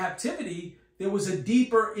captivity, there was a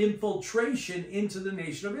deeper infiltration into the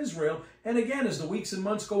nation of Israel. And again, as the weeks and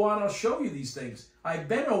months go on, I'll show you these things. I've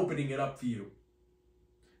been opening it up for you.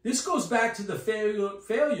 This goes back to the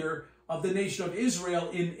failure of the nation of Israel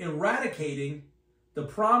in eradicating the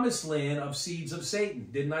promised land of seeds of Satan.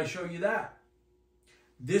 Didn't I show you that?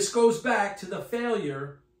 This goes back to the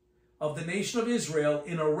failure of the nation of Israel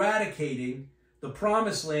in eradicating the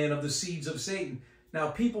promised land of the seeds of Satan. Now,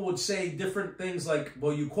 people would say different things like,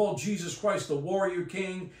 well, you called Jesus Christ the warrior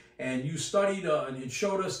king, and you studied and it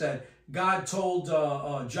showed us that God told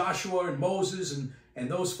Joshua and Moses and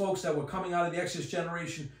those folks that were coming out of the Exodus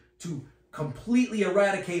generation to completely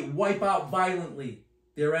eradicate, wipe out violently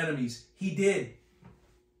their enemies. He did.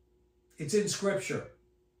 It's in Scripture.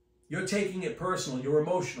 You're taking it personal. You're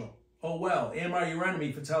emotional. Oh, well, am I your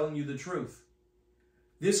enemy for telling you the truth?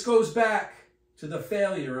 This goes back to the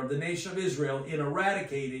failure of the nation of Israel in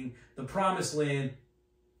eradicating the promised land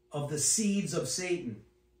of the seeds of Satan.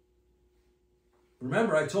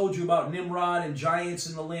 Remember, I told you about Nimrod and giants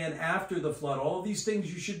in the land after the flood. All of these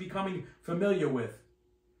things you should be becoming familiar with.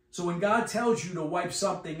 So when God tells you to wipe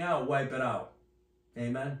something out, wipe it out.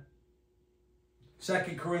 Amen?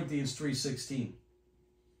 2 Corinthians 3:16.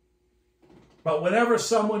 But whenever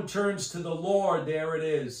someone turns to the Lord, there it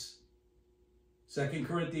is. 2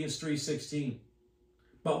 Corinthians 3:16.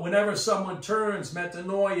 But whenever someone turns,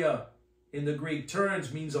 metanoia in the Greek,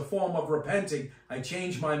 turns means a form of repenting. I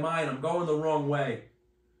changed my mind. I'm going the wrong way.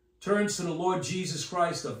 Turns to the Lord Jesus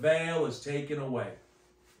Christ, the veil is taken away.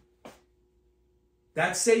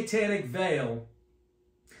 That satanic veil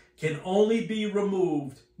can only be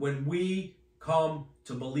removed when we come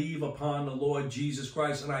to believe upon the Lord Jesus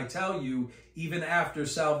Christ. And I tell you, even after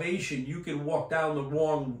salvation, you can walk down the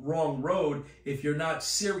wrong road if you're not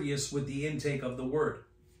serious with the intake of the word.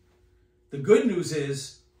 The good news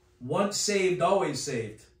is, once saved, always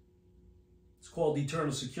saved. It's called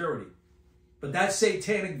eternal security. But that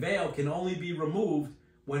satanic veil can only be removed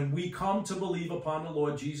when we come to believe upon the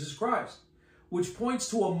Lord Jesus Christ, which points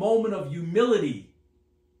to a moment of humility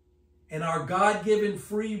and our God-given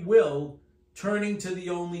free will turning to the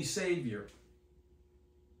only Savior.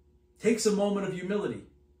 Takes a moment of humility.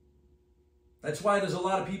 That's why there's a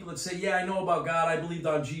lot of people that say, yeah, I know about God. I believed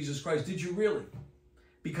on Jesus Christ. Did you really?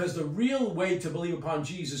 Because the real way to believe upon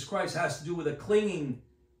Jesus Christ has to do with a clinging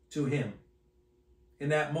to him. In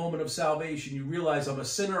that moment of salvation, you realize I'm a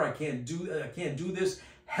sinner. I can't do this.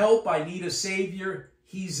 Help, I need a Savior.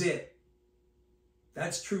 He's it.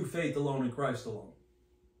 That's true faith alone in Christ alone.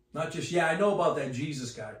 Not just, yeah, I know about that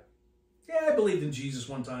Jesus guy. Yeah, I believed in Jesus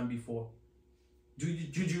one time before.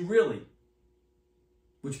 Did you really?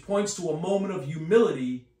 Which points to a moment of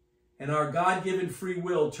humility and our God-given free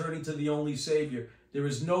will turning to the only Savior. There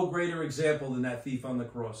is no greater example than that thief on the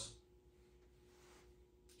cross.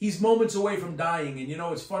 He's moments away from dying. And you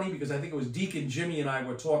know, it's funny because I think it was Deacon Jimmy and I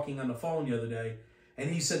were talking on the phone the other day. And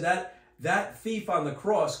he said that thief on the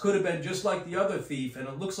cross could have been just like the other thief. And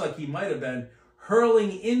it looks like he might have been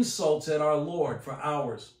hurling insults at our Lord for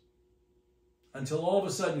hours. Until all of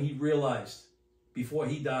a sudden he realized, before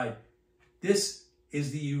he died, this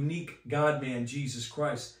is the unique God-man, Jesus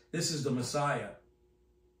Christ. This is the Messiah.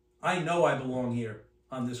 I know I belong here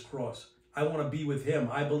on this cross. I want to be with him.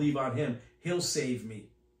 I believe on him. He'll save me.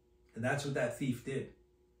 And that's what that thief did.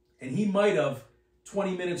 And he might have,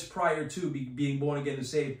 20 minutes prior to being born again and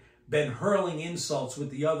saved, been hurling insults with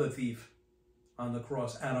the other thief on the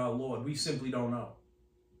cross at our Lord. We simply don't know.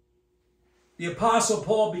 The Apostle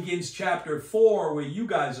Paul begins chapter 4, where you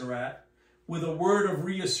guys are at, with a word of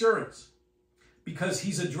reassurance. Because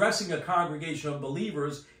he's addressing a congregation of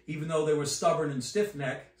believers, even though they were stubborn and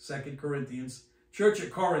stiff-necked, 2 Corinthians. Church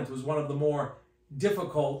at Corinth was one of the more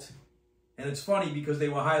difficult, and it's funny because they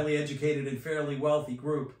were highly educated and fairly wealthy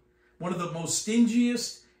group. One of the most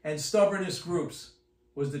stingiest and stubbornest groups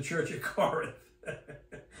was the church at Corinth.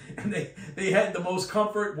 And they had the most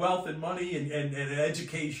comfort, wealth, and money and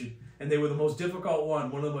education. And they were the most difficult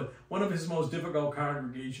one of his most difficult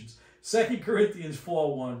congregations. 2 Corinthians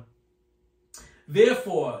 4:1.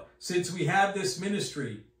 Therefore, since we have this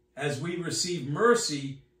ministry, as we receive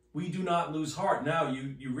mercy, we do not lose heart. Now,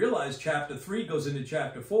 you realize chapter 3 goes into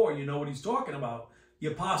chapter 4. You know what he's talking about. The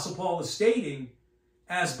Apostle Paul is stating,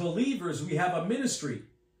 as believers, we have a ministry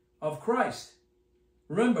of Christ.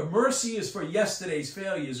 Remember, mercy is for yesterday's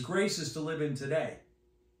failures. Grace is to live in today.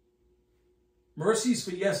 Mercy is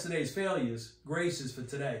for yesterday's failures. Grace is for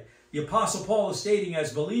today. The Apostle Paul is stating,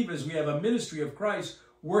 as believers, we have a ministry of Christ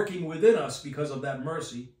working within us because of that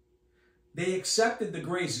mercy. They accepted the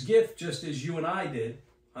grace gift just as you and I did,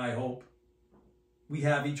 I hope. We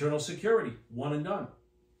have eternal security, one and done.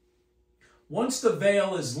 Once the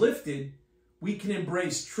veil is lifted, we can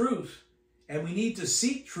embrace truth, and we need to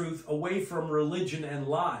seek truth away from religion and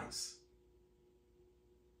lies.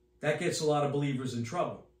 That gets a lot of believers in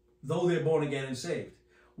trouble, though they're born again and saved.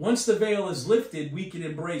 Once the veil is lifted, we can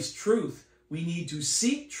embrace truth. We need to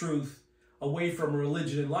seek truth away from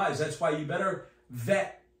religion and lies. That's why you better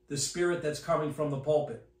vet the spirit that's coming from the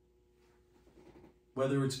pulpit,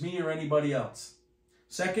 whether it's me or anybody else.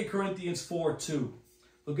 2 Corinthians 4:2.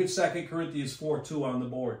 Look at 2 Corinthians 4:2 on the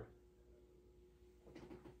board.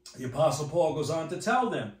 The Apostle Paul goes on to tell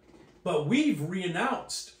them, But we've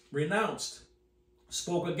renounced,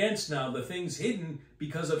 spoke against now the things hidden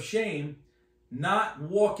because of shame, not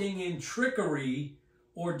walking in trickery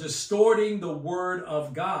or distorting the word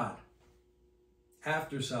of God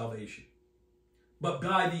after salvation, but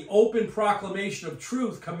by the open proclamation of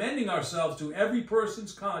truth, commending ourselves to every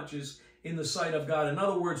person's conscience in the sight of God. In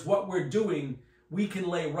other words, what we're doing, we can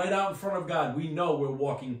lay right out in front of God. We know we're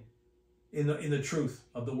walking in the truth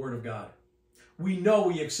of the word of God. We know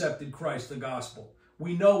we accepted Christ, the gospel.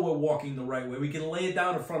 We know we're walking the right way. We can lay it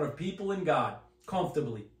down in front of people and God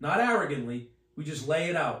comfortably, not arrogantly. We just lay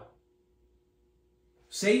it out.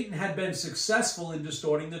 Satan had been successful in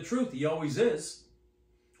distorting the truth. He always is.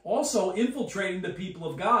 Also infiltrating the people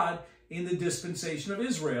of God in the dispensation of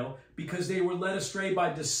Israel because they were led astray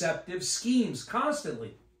by deceptive schemes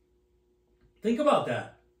constantly. Think about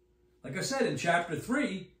that. Like I said, in chapter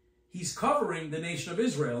 3, he's covering the nation of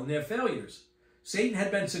Israel and their failures. Satan had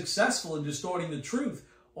been successful in distorting the truth,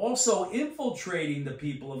 also infiltrating the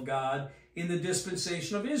people of God in the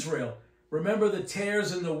dispensation of Israel. Remember the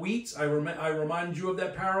tares and the wheats? I reminded you of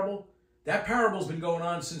that parable. That parable's been going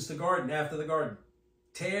on since the garden, after the garden.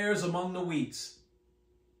 Tares among the wheats.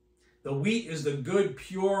 The wheat is the good,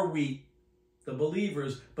 pure wheat, the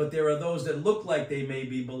believers, but there are those that look like they may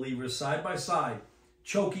be believers side by side,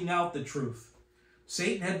 choking out the truth.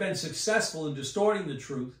 Satan had been successful in distorting the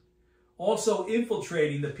truth, also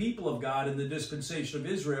infiltrating the people of God in the dispensation of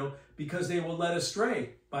Israel because they were led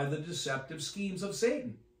astray by the deceptive schemes of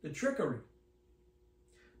Satan, the trickery.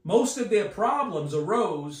 Most of their problems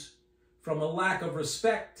arose from a lack of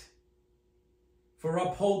respect for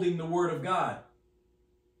upholding the word of God.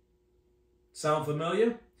 Sound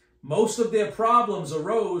familiar? Most of their problems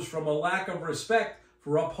arose from a lack of respect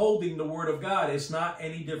for upholding the word of God. It's not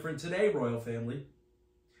any different today, royal family.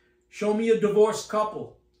 Show me a divorced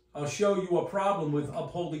couple. I'll show you a problem with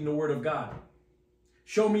upholding the word of God.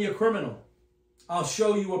 Show me a criminal. I'll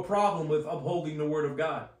show you a problem with upholding the word of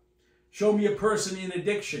God. Show me a person in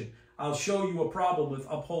addiction. I'll show you a problem with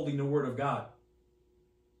upholding the word of God.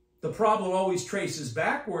 The problem always traces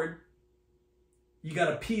backward. You got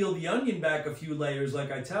to peel the onion back a few layers,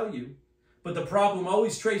 like I tell you. But the problem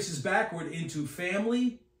always traces backward into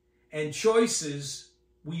family and choices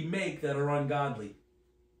we make that are ungodly.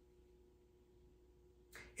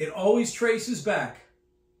 It always traces back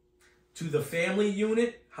to the family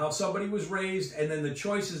unit, how somebody was raised, and then the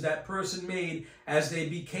choices that person made as they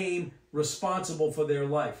became responsible for their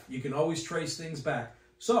life. You can always trace things back.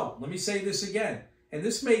 So, let me say this again. And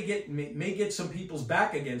this may get some people's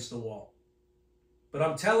back against the wall. But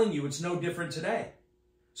I'm telling you, it's no different today.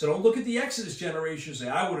 So don't look at the Exodus generation and say,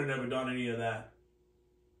 I would have never done any of that.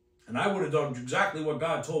 And I would have done exactly what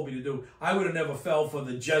God told me to do. I would have never fell for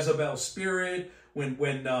the Jezebel spirit when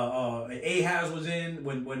Ahaz was in,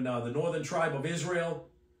 when the northern tribe of Israel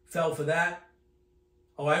fell for that.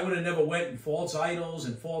 Oh, I would have never went in false idols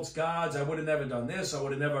and false gods. I would have never done this. I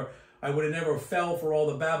would have never fell for all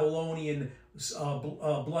the Babylonian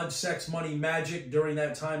blood, sex, money, magic during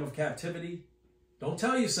that time of captivity. Don't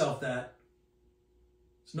tell yourself that.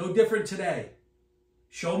 It's no different today.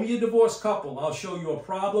 Show me a divorced couple. I'll show you a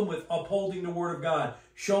problem with upholding the word of God.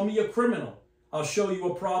 Show me a criminal. I'll show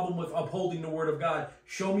you a problem with upholding the word of God.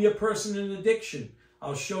 Show me a person in addiction.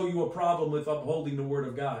 I'll show you a problem with upholding the word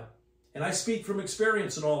of God. And I speak from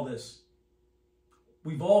experience in all this.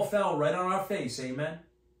 We've all fell right on our face, amen?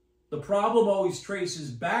 The problem always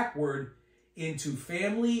traces backward into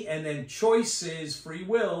family and then choices, free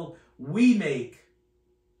will, we make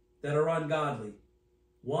that are ungodly,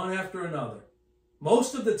 one after another.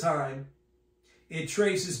 Most of the time, it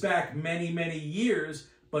traces back many, many years,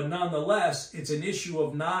 but nonetheless, it's an issue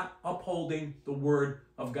of not upholding the word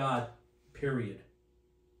of God, period.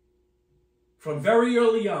 From very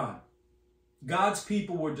early on, God's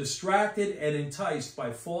people were distracted and enticed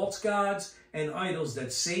by false gods and idols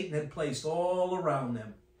that Satan had placed all around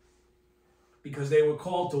them because they were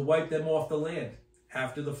called to wipe them off the land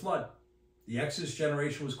after the flood. The Exodus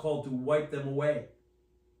generation was called to wipe them away.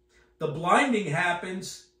 The blinding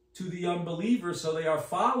happens to the unbelievers, so they are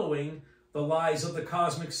following the lies of the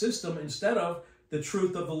cosmic system instead of the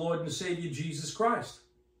truth of the Lord and Savior Jesus Christ.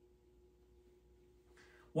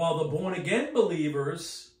 While the born-again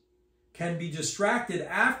believers can be distracted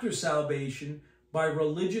after salvation by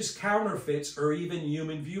religious counterfeits or even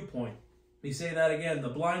human viewpoint. Let me say that again. The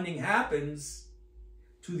blinding happens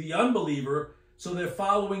to the unbeliever, so they're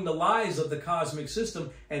following the lies of the cosmic system,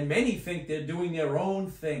 and many think they're doing their own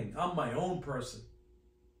thing. I'm my own person.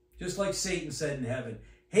 Just like Satan said in heaven,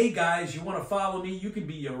 hey guys, you want to follow me? You can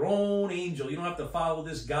be your own angel. You don't have to follow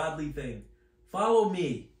this godly thing. Follow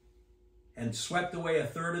me. and swept away a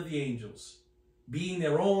third of the angels, being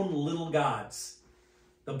their own little gods.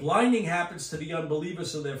 The blinding happens to the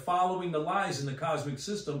unbelievers, so they're following the lies in the cosmic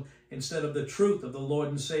system instead of the truth of the Lord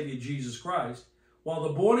and Savior Jesus Christ, while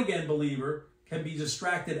the born-again believer can be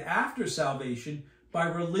distracted after salvation by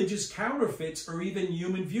religious counterfeits or even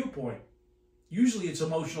human viewpoint. Usually it's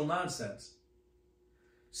emotional nonsense.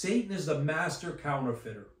 Satan is the master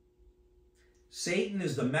counterfeiter. Satan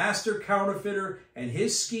is the master counterfeiter, and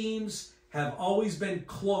his schemes have always been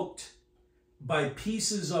cloaked by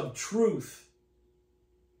pieces of truth.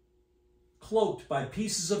 Cloaked by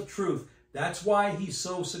pieces of truth. That's why he's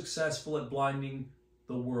so successful at blinding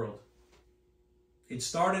the world. It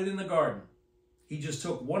started in the garden. He just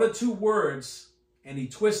took one or two words and he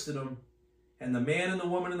twisted them, and the man and the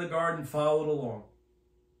woman in the garden followed along.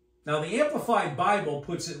 Now, the Amplified Bible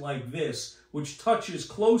puts it like this, which touches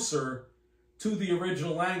closer to the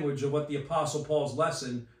original language of what the Apostle Paul's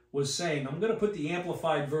lesson was saying. I'm going to put the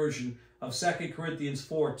Amplified version of 2 Corinthians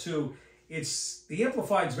 4:2. The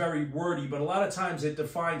Amplified's very wordy, but a lot of times it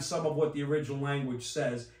defines some of what the original language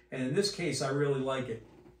says, and in this case, I really like it.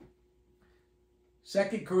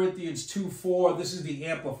 2 Corinthians 2:4, this is the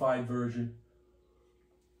Amplified version.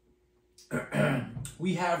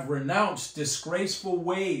 We have renounced disgraceful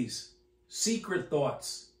ways, secret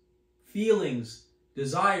thoughts, feelings,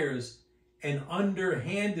 desires, and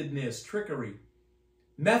underhandedness, trickery,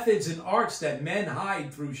 methods and arts that men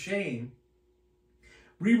hide through shame.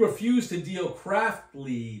 We refuse to deal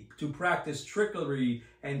craftily, to practice trickery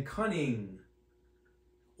and cunning,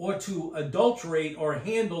 or to adulterate or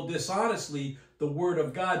handle dishonestly the word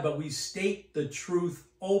of God, but we state the truth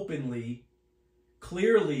openly,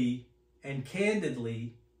 clearly, and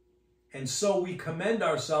candidly, and so we commend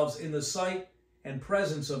ourselves in the sight and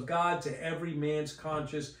presence of God to every man's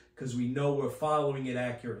conscience, because we know we're following it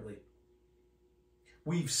accurately.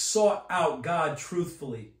 We've sought out God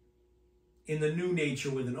truthfully in the new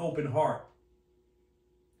nature with an open heart.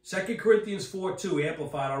 2 Corinthians 4:2,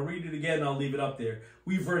 Amplified. I'll read it again, I'll leave it up there.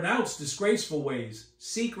 We've renounced disgraceful ways,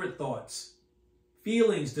 secret thoughts,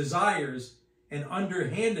 feelings, desires, and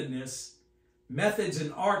underhandedness, methods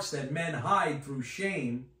and arts that men hide through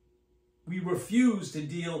shame. We refuse to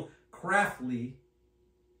deal craftily,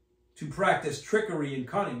 to practice trickery and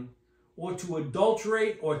cunning, or to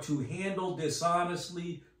adulterate or to handle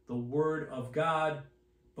dishonestly the word of God,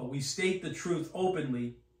 but we state the truth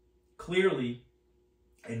openly, clearly,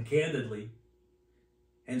 and candidly.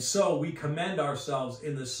 And so we commend ourselves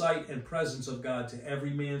in the sight and presence of God to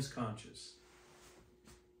every man's conscience.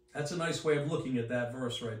 That's a nice way of looking at that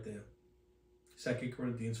verse right there. 2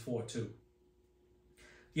 Corinthians 4:2.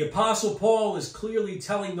 The Apostle Paul is clearly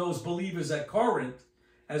telling those believers at Corinth,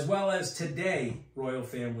 as well as today, royal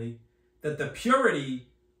family, that the purity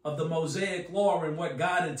of the Mosaic law and what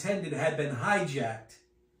God intended had been hijacked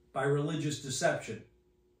by religious deception.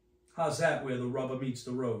 How's that where the rubber meets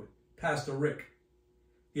the road? Pastor Rick.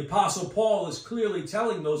 The Apostle Paul is clearly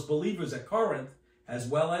telling those believers at Corinth, as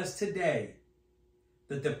well as today,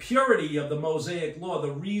 that the purity of the Mosaic law,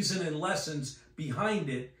 the reason and lessons behind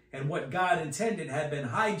it, and what God intended had been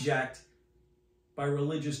hijacked by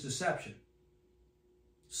religious deception.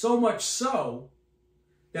 So much so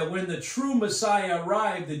that when the true Messiah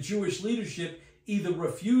arrived, the Jewish leadership either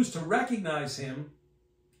refused to recognize him,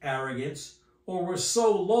 arrogance, or were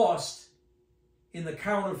so lost in the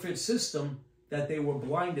counterfeit system that they were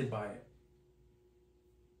blinded by it.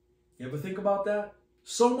 You ever think about that?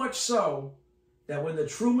 So much so that when the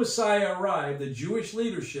true Messiah arrived, the Jewish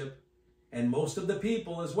leadership, and most of the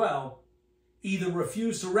people as well, either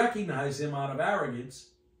refused to recognize him out of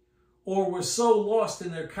arrogance, or were so lost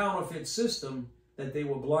in their counterfeit system that they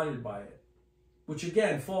were blinded by it. Which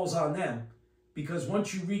again falls on them, because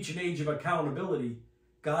once you reach an age of accountability,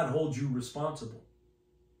 God holds you responsible.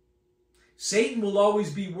 Satan will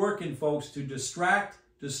always be working, folks, to distract,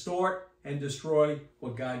 distort, and destroy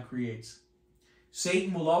what God creates.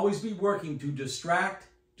 Satan will always be working to distract,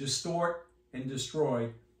 distort, and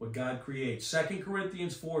destroy what God creates. 2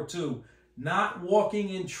 Corinthians 4:2, not walking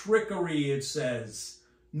in trickery, it says,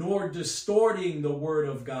 nor distorting the word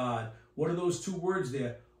of God. What are those two words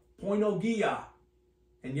there? Poinologia.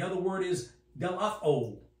 And the other word is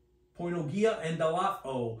delapho. Poinologia and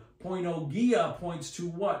delapho. Poinologia points to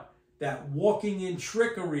what? That walking in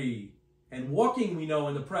trickery. And walking, we know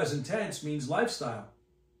in the present tense, means lifestyle.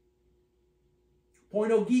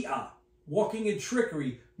 Poinologia, walking in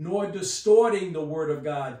trickery, nor distorting the word of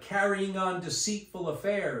God, carrying on deceitful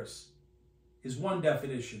affairs is one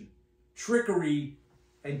definition. Trickery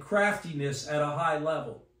and craftiness at a high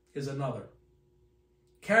level is another.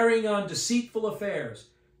 Carrying on deceitful affairs,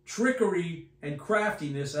 trickery and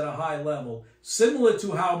craftiness at a high level, similar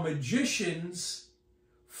to how magicians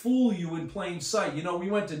fool you in plain sight. You know, we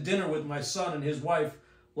went to dinner with my son and his wife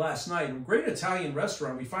last night. A great Italian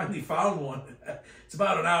restaurant. We finally found one. It's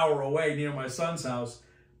about an hour away near my son's house.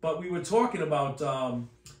 But we were talking about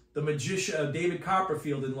the magician, David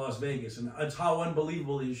Copperfield in Las Vegas, and how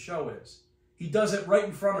unbelievable his show is. He does it right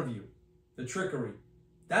in front of you, the trickery.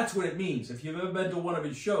 That's what it means. If you've ever been to one of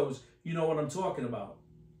his shows, you know what I'm talking about.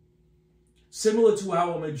 Similar to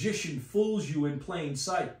how a magician fools you in plain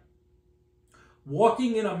sight.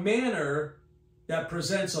 Walking in a manner that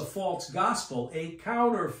presents a false gospel, a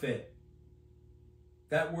counterfeit.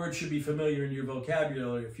 That word should be familiar in your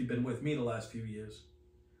vocabulary if you've been with me the last few years.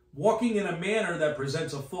 Walking in a manner that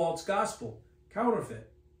presents a false gospel,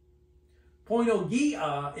 counterfeit.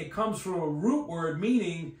 Poinogia, it comes from a root word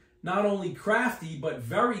meaning not only crafty, but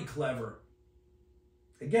very clever.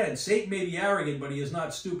 Again, Satan may be arrogant, but he is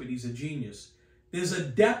not stupid. He's a genius. There's a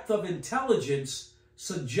depth of intelligence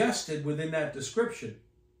suggested within that description.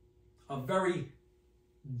 A very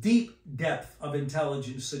deep depth of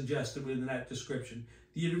intelligence suggested within that description.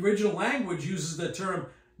 The original language uses the term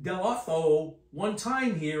delotho one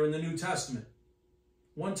time here in the New Testament.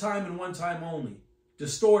 One time and one time only.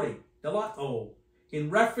 Distorting, delotho,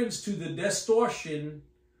 in reference to the distortion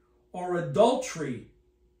or adultery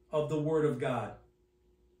of the Word of God.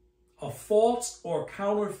 A false or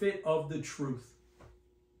counterfeit of the truth.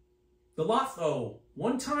 Delotho,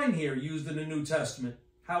 one time here used in the New Testament.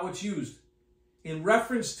 How it's used. In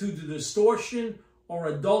reference to the distortion or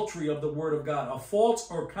adultery of the Word of God. A false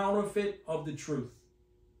or counterfeit of the truth.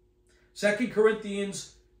 2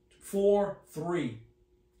 Corinthians 4:3.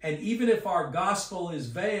 And even if our gospel is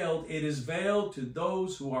veiled, it is veiled to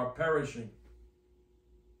those who are perishing.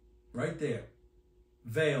 Right there.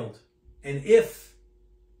 Veiled. And if,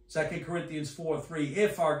 2 Corinthians 4:3,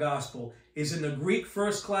 if our gospel is in the Greek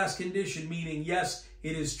first-class condition, meaning, yes,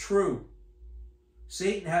 it is true.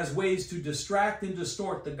 Satan has ways to distract and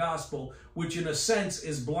distort the gospel, which in a sense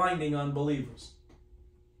is blinding unbelievers.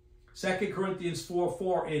 2 Corinthians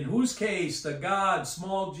 4:4, in whose case the God,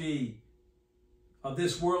 small g, of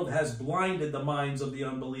this world has blinded the minds of the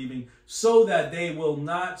unbelieving, so that they will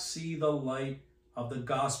not see the light of the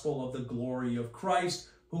gospel of the glory of Christ,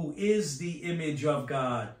 who is the image of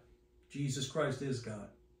God. Jesus Christ is God.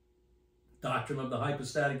 Doctrine of the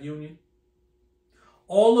hypostatic union.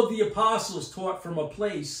 All of the apostles taught from a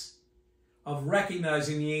place of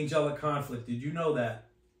recognizing the angelic conflict. Did you know that?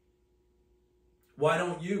 Why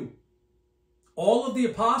don't you? All of the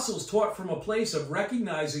apostles taught from a place of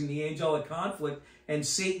recognizing the angelic conflict and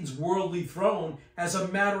Satan's worldly throne as a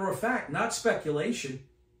matter of fact, not speculation.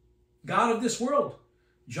 God of this world.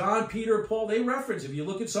 John, Peter, Paul, they reference, if you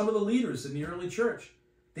look at some of the leaders in the early church,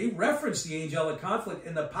 they reference the angelic conflict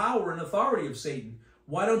and the power and authority of Satan.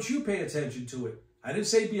 Why don't you pay attention to it? I didn't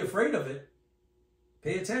say be afraid of it.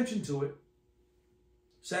 Pay attention to it.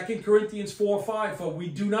 2 Corinthians 4:5, for we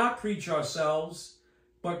do not preach ourselves,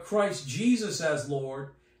 but Christ Jesus as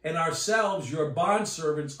Lord, and ourselves your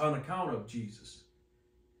bondservants on account of Jesus.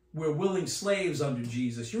 We're willing slaves under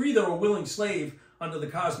Jesus. You're either a willing slave under the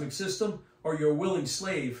cosmic system, or you're a willing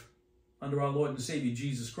slave under our Lord and Savior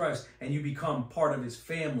Jesus Christ, and you become part of his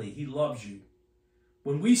family. He loves you.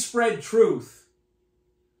 When we spread truth,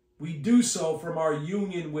 we do so from our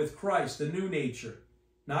union with Christ, the new nature,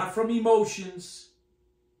 not from emotions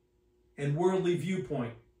and worldly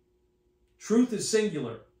viewpoint. Truth is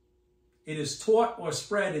singular. It is taught or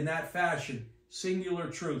spread in that fashion,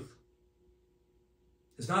 singular truth.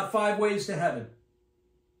 There's not 5 ways to heaven.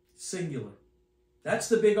 Singular. That's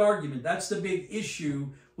the big argument. That's the big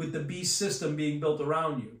issue with the beast system being built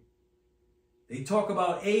around you. They talk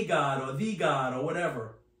about a God or the God or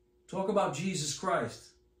whatever. Talk about Jesus Christ.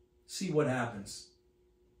 See what happens.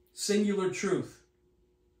 Singular truth.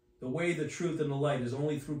 The way, the truth, and the light is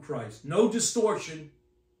only through Christ. No distortion,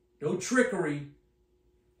 no trickery,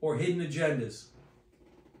 or hidden agendas.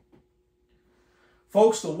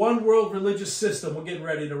 Folks, the one world religious system, we're getting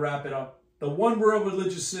ready to wrap it up. The one world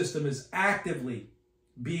religious system is actively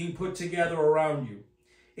being put together around you.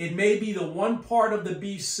 It may be the one part of the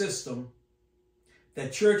beast system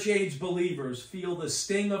that church-age believers feel the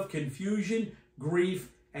sting of confusion,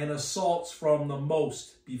 grief, and assaults from the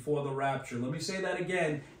most before the rapture. Let me say that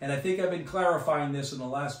again, and I think I've been clarifying this in the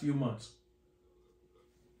last few months.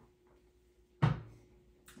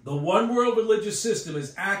 The one world religious system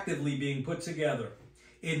is actively being put together.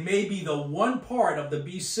 It may be the one part of the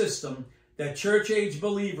beast system that church-age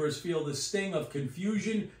believers feel the sting of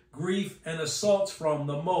confusion, grief, and assaults from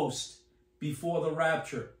the most before the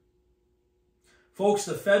rapture. Folks,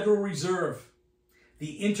 the Federal Reserve,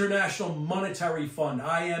 the International Monetary Fund,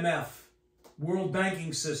 IMF, World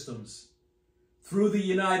Banking Systems, through the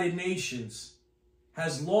United Nations,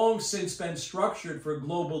 has long since been structured for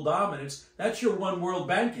global dominance. That's your one world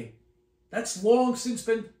banking. That's long since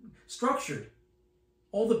been structured.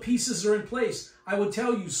 All the pieces are in place. I would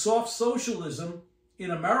tell you, soft socialism in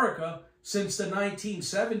America since the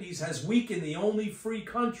 1970s has weakened the only free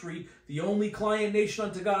country, the only client nation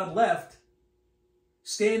unto God left,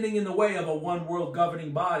 standing in the way of a one world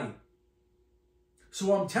governing body.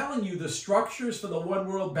 So I'm telling you, the structures for the one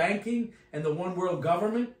world banking and the one world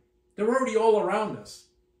government, they're already all around us.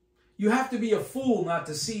 You have to be a fool not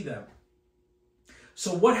to see them.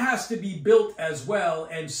 So what has to be built as well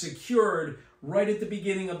and secured right at the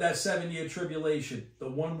beginning of that 7-year tribulation? The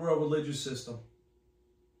one world religious system.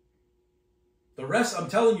 The rest, I'm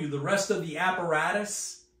telling you, the rest of the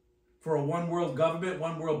apparatus for a one world government,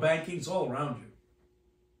 one world banking, is all around you.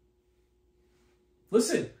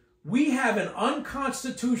 Listen, we have an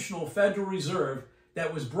unconstitutional Federal Reserve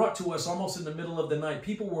that was brought to us almost in the middle of the night.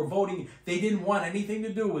 People were voting. They didn't want anything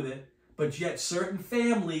to do with it. But yet certain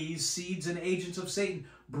families, seeds and agents of Satan,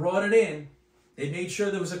 brought it in. They made sure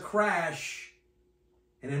there was a crash.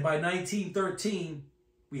 And then by 1913,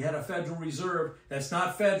 we had a Federal Reserve that's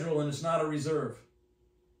not federal and it's not a reserve.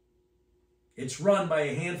 It's run by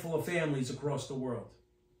a handful of families across the world.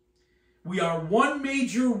 We are one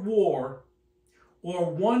major war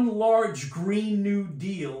or one large Green New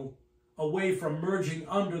Deal away from merging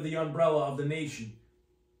under the umbrella of the nation.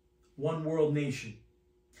 One world nation.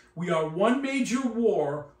 We are one major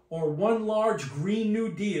war or one large Green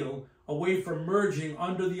New Deal away from merging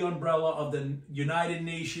under the umbrella of the United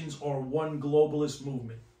Nations or one globalist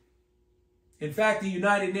movement. In fact, the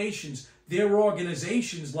United Nations, their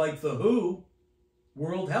organizations like the WHO,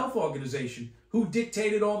 World Health Organization, who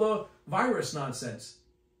dictated all the virus nonsense.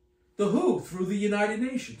 The WHO, through the United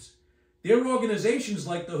Nations. Their organizations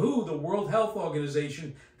like the WHO, the World Health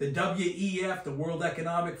Organization, the WEF, the World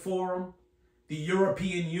Economic Forum, the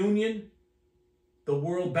European Union, the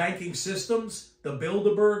World Banking Systems, the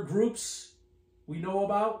Bilderberg groups we know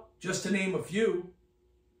about, just to name a few,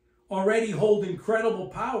 already hold incredible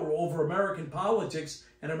power over American politics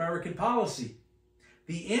and American policy.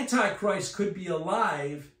 The Antichrist could be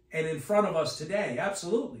alive and in front of us today,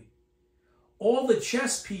 absolutely. All the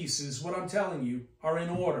chess pieces, what I'm telling you, are in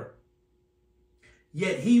order.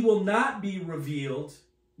 Yet he will not be revealed.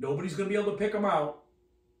 Nobody's going to be able to pick him out.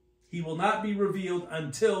 He will not be revealed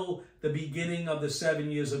until the beginning of the 7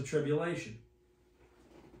 years of tribulation.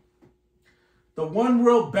 The one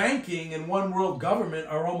world banking and one world government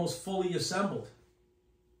are almost fully assembled.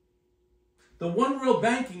 The one world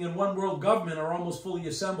banking and one world government are almost fully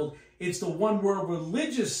assembled. It's the one world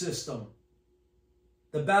religious system,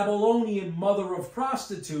 the Babylonian mother of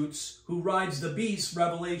prostitutes who rides the beast,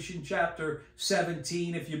 Revelation chapter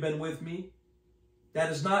 17, if you've been with me, that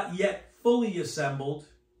is not yet fully assembled.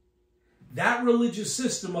 That religious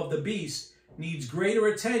system of the beast needs greater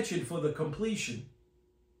attention for the completion.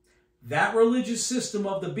 That religious system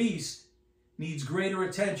of the beast needs greater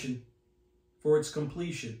attention for its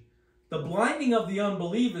completion. The blinding of the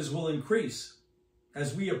unbelievers will increase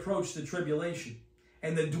as we approach the tribulation.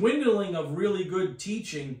 And the dwindling of really good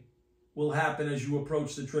teaching will happen as you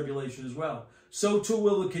approach the tribulation as well. So too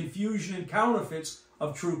will the confusion and counterfeits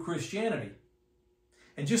of true Christianity.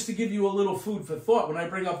 And just to give you a little food for thought, when I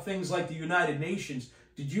bring up things like the United Nations,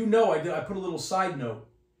 did you know, I put a little side note,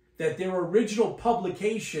 that their original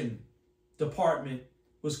publication department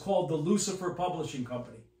was called the Lucifer Publishing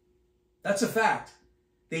Company. That's a fact.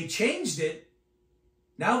 They changed it.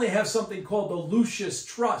 Now they have something called the Lucius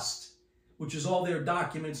Trust, which is all their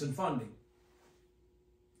documents and funding.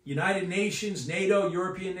 United Nations, NATO,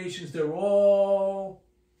 European nations, they're all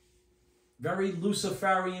very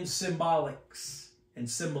Luciferian symbolics and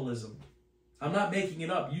symbolism. I'm not making it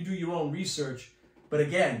up. You do your own research. But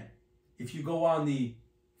again, if you go on the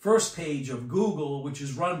first page of Google, which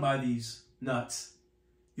is run by these nuts,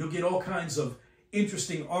 you'll get all kinds of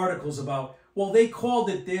interesting articles about, well, they called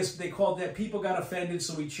it this, they called that, people got offended,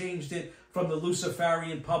 so we changed it from the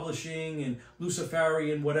Luciferian Publishing and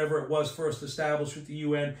Luciferian whatever it was first established with the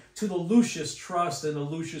UN to the Lucius Trust and the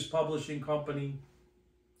Lucius Publishing Company,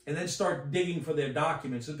 and then start digging for their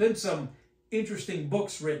documents. There's been some interesting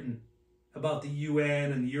books written about the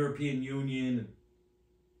UN and the European Union and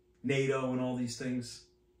NATO and all these things.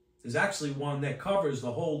 There's actually one that covers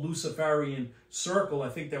the whole Luciferian circle, I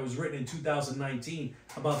think that was written in 2019,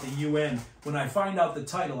 about the UN. When I find out the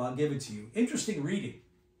title, I'll give it to you. Interesting reading.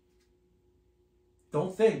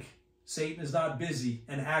 Don't think Satan is not busy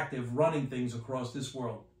and active running things across this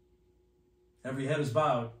world. Every head is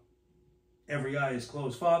bowed. every eye is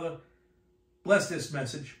closed. Father, bless this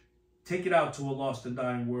message. Take it out to a lost and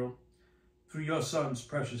dying world. Through your Son's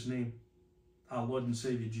precious name, our Lord and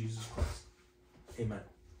Savior, Jesus Christ. Amen.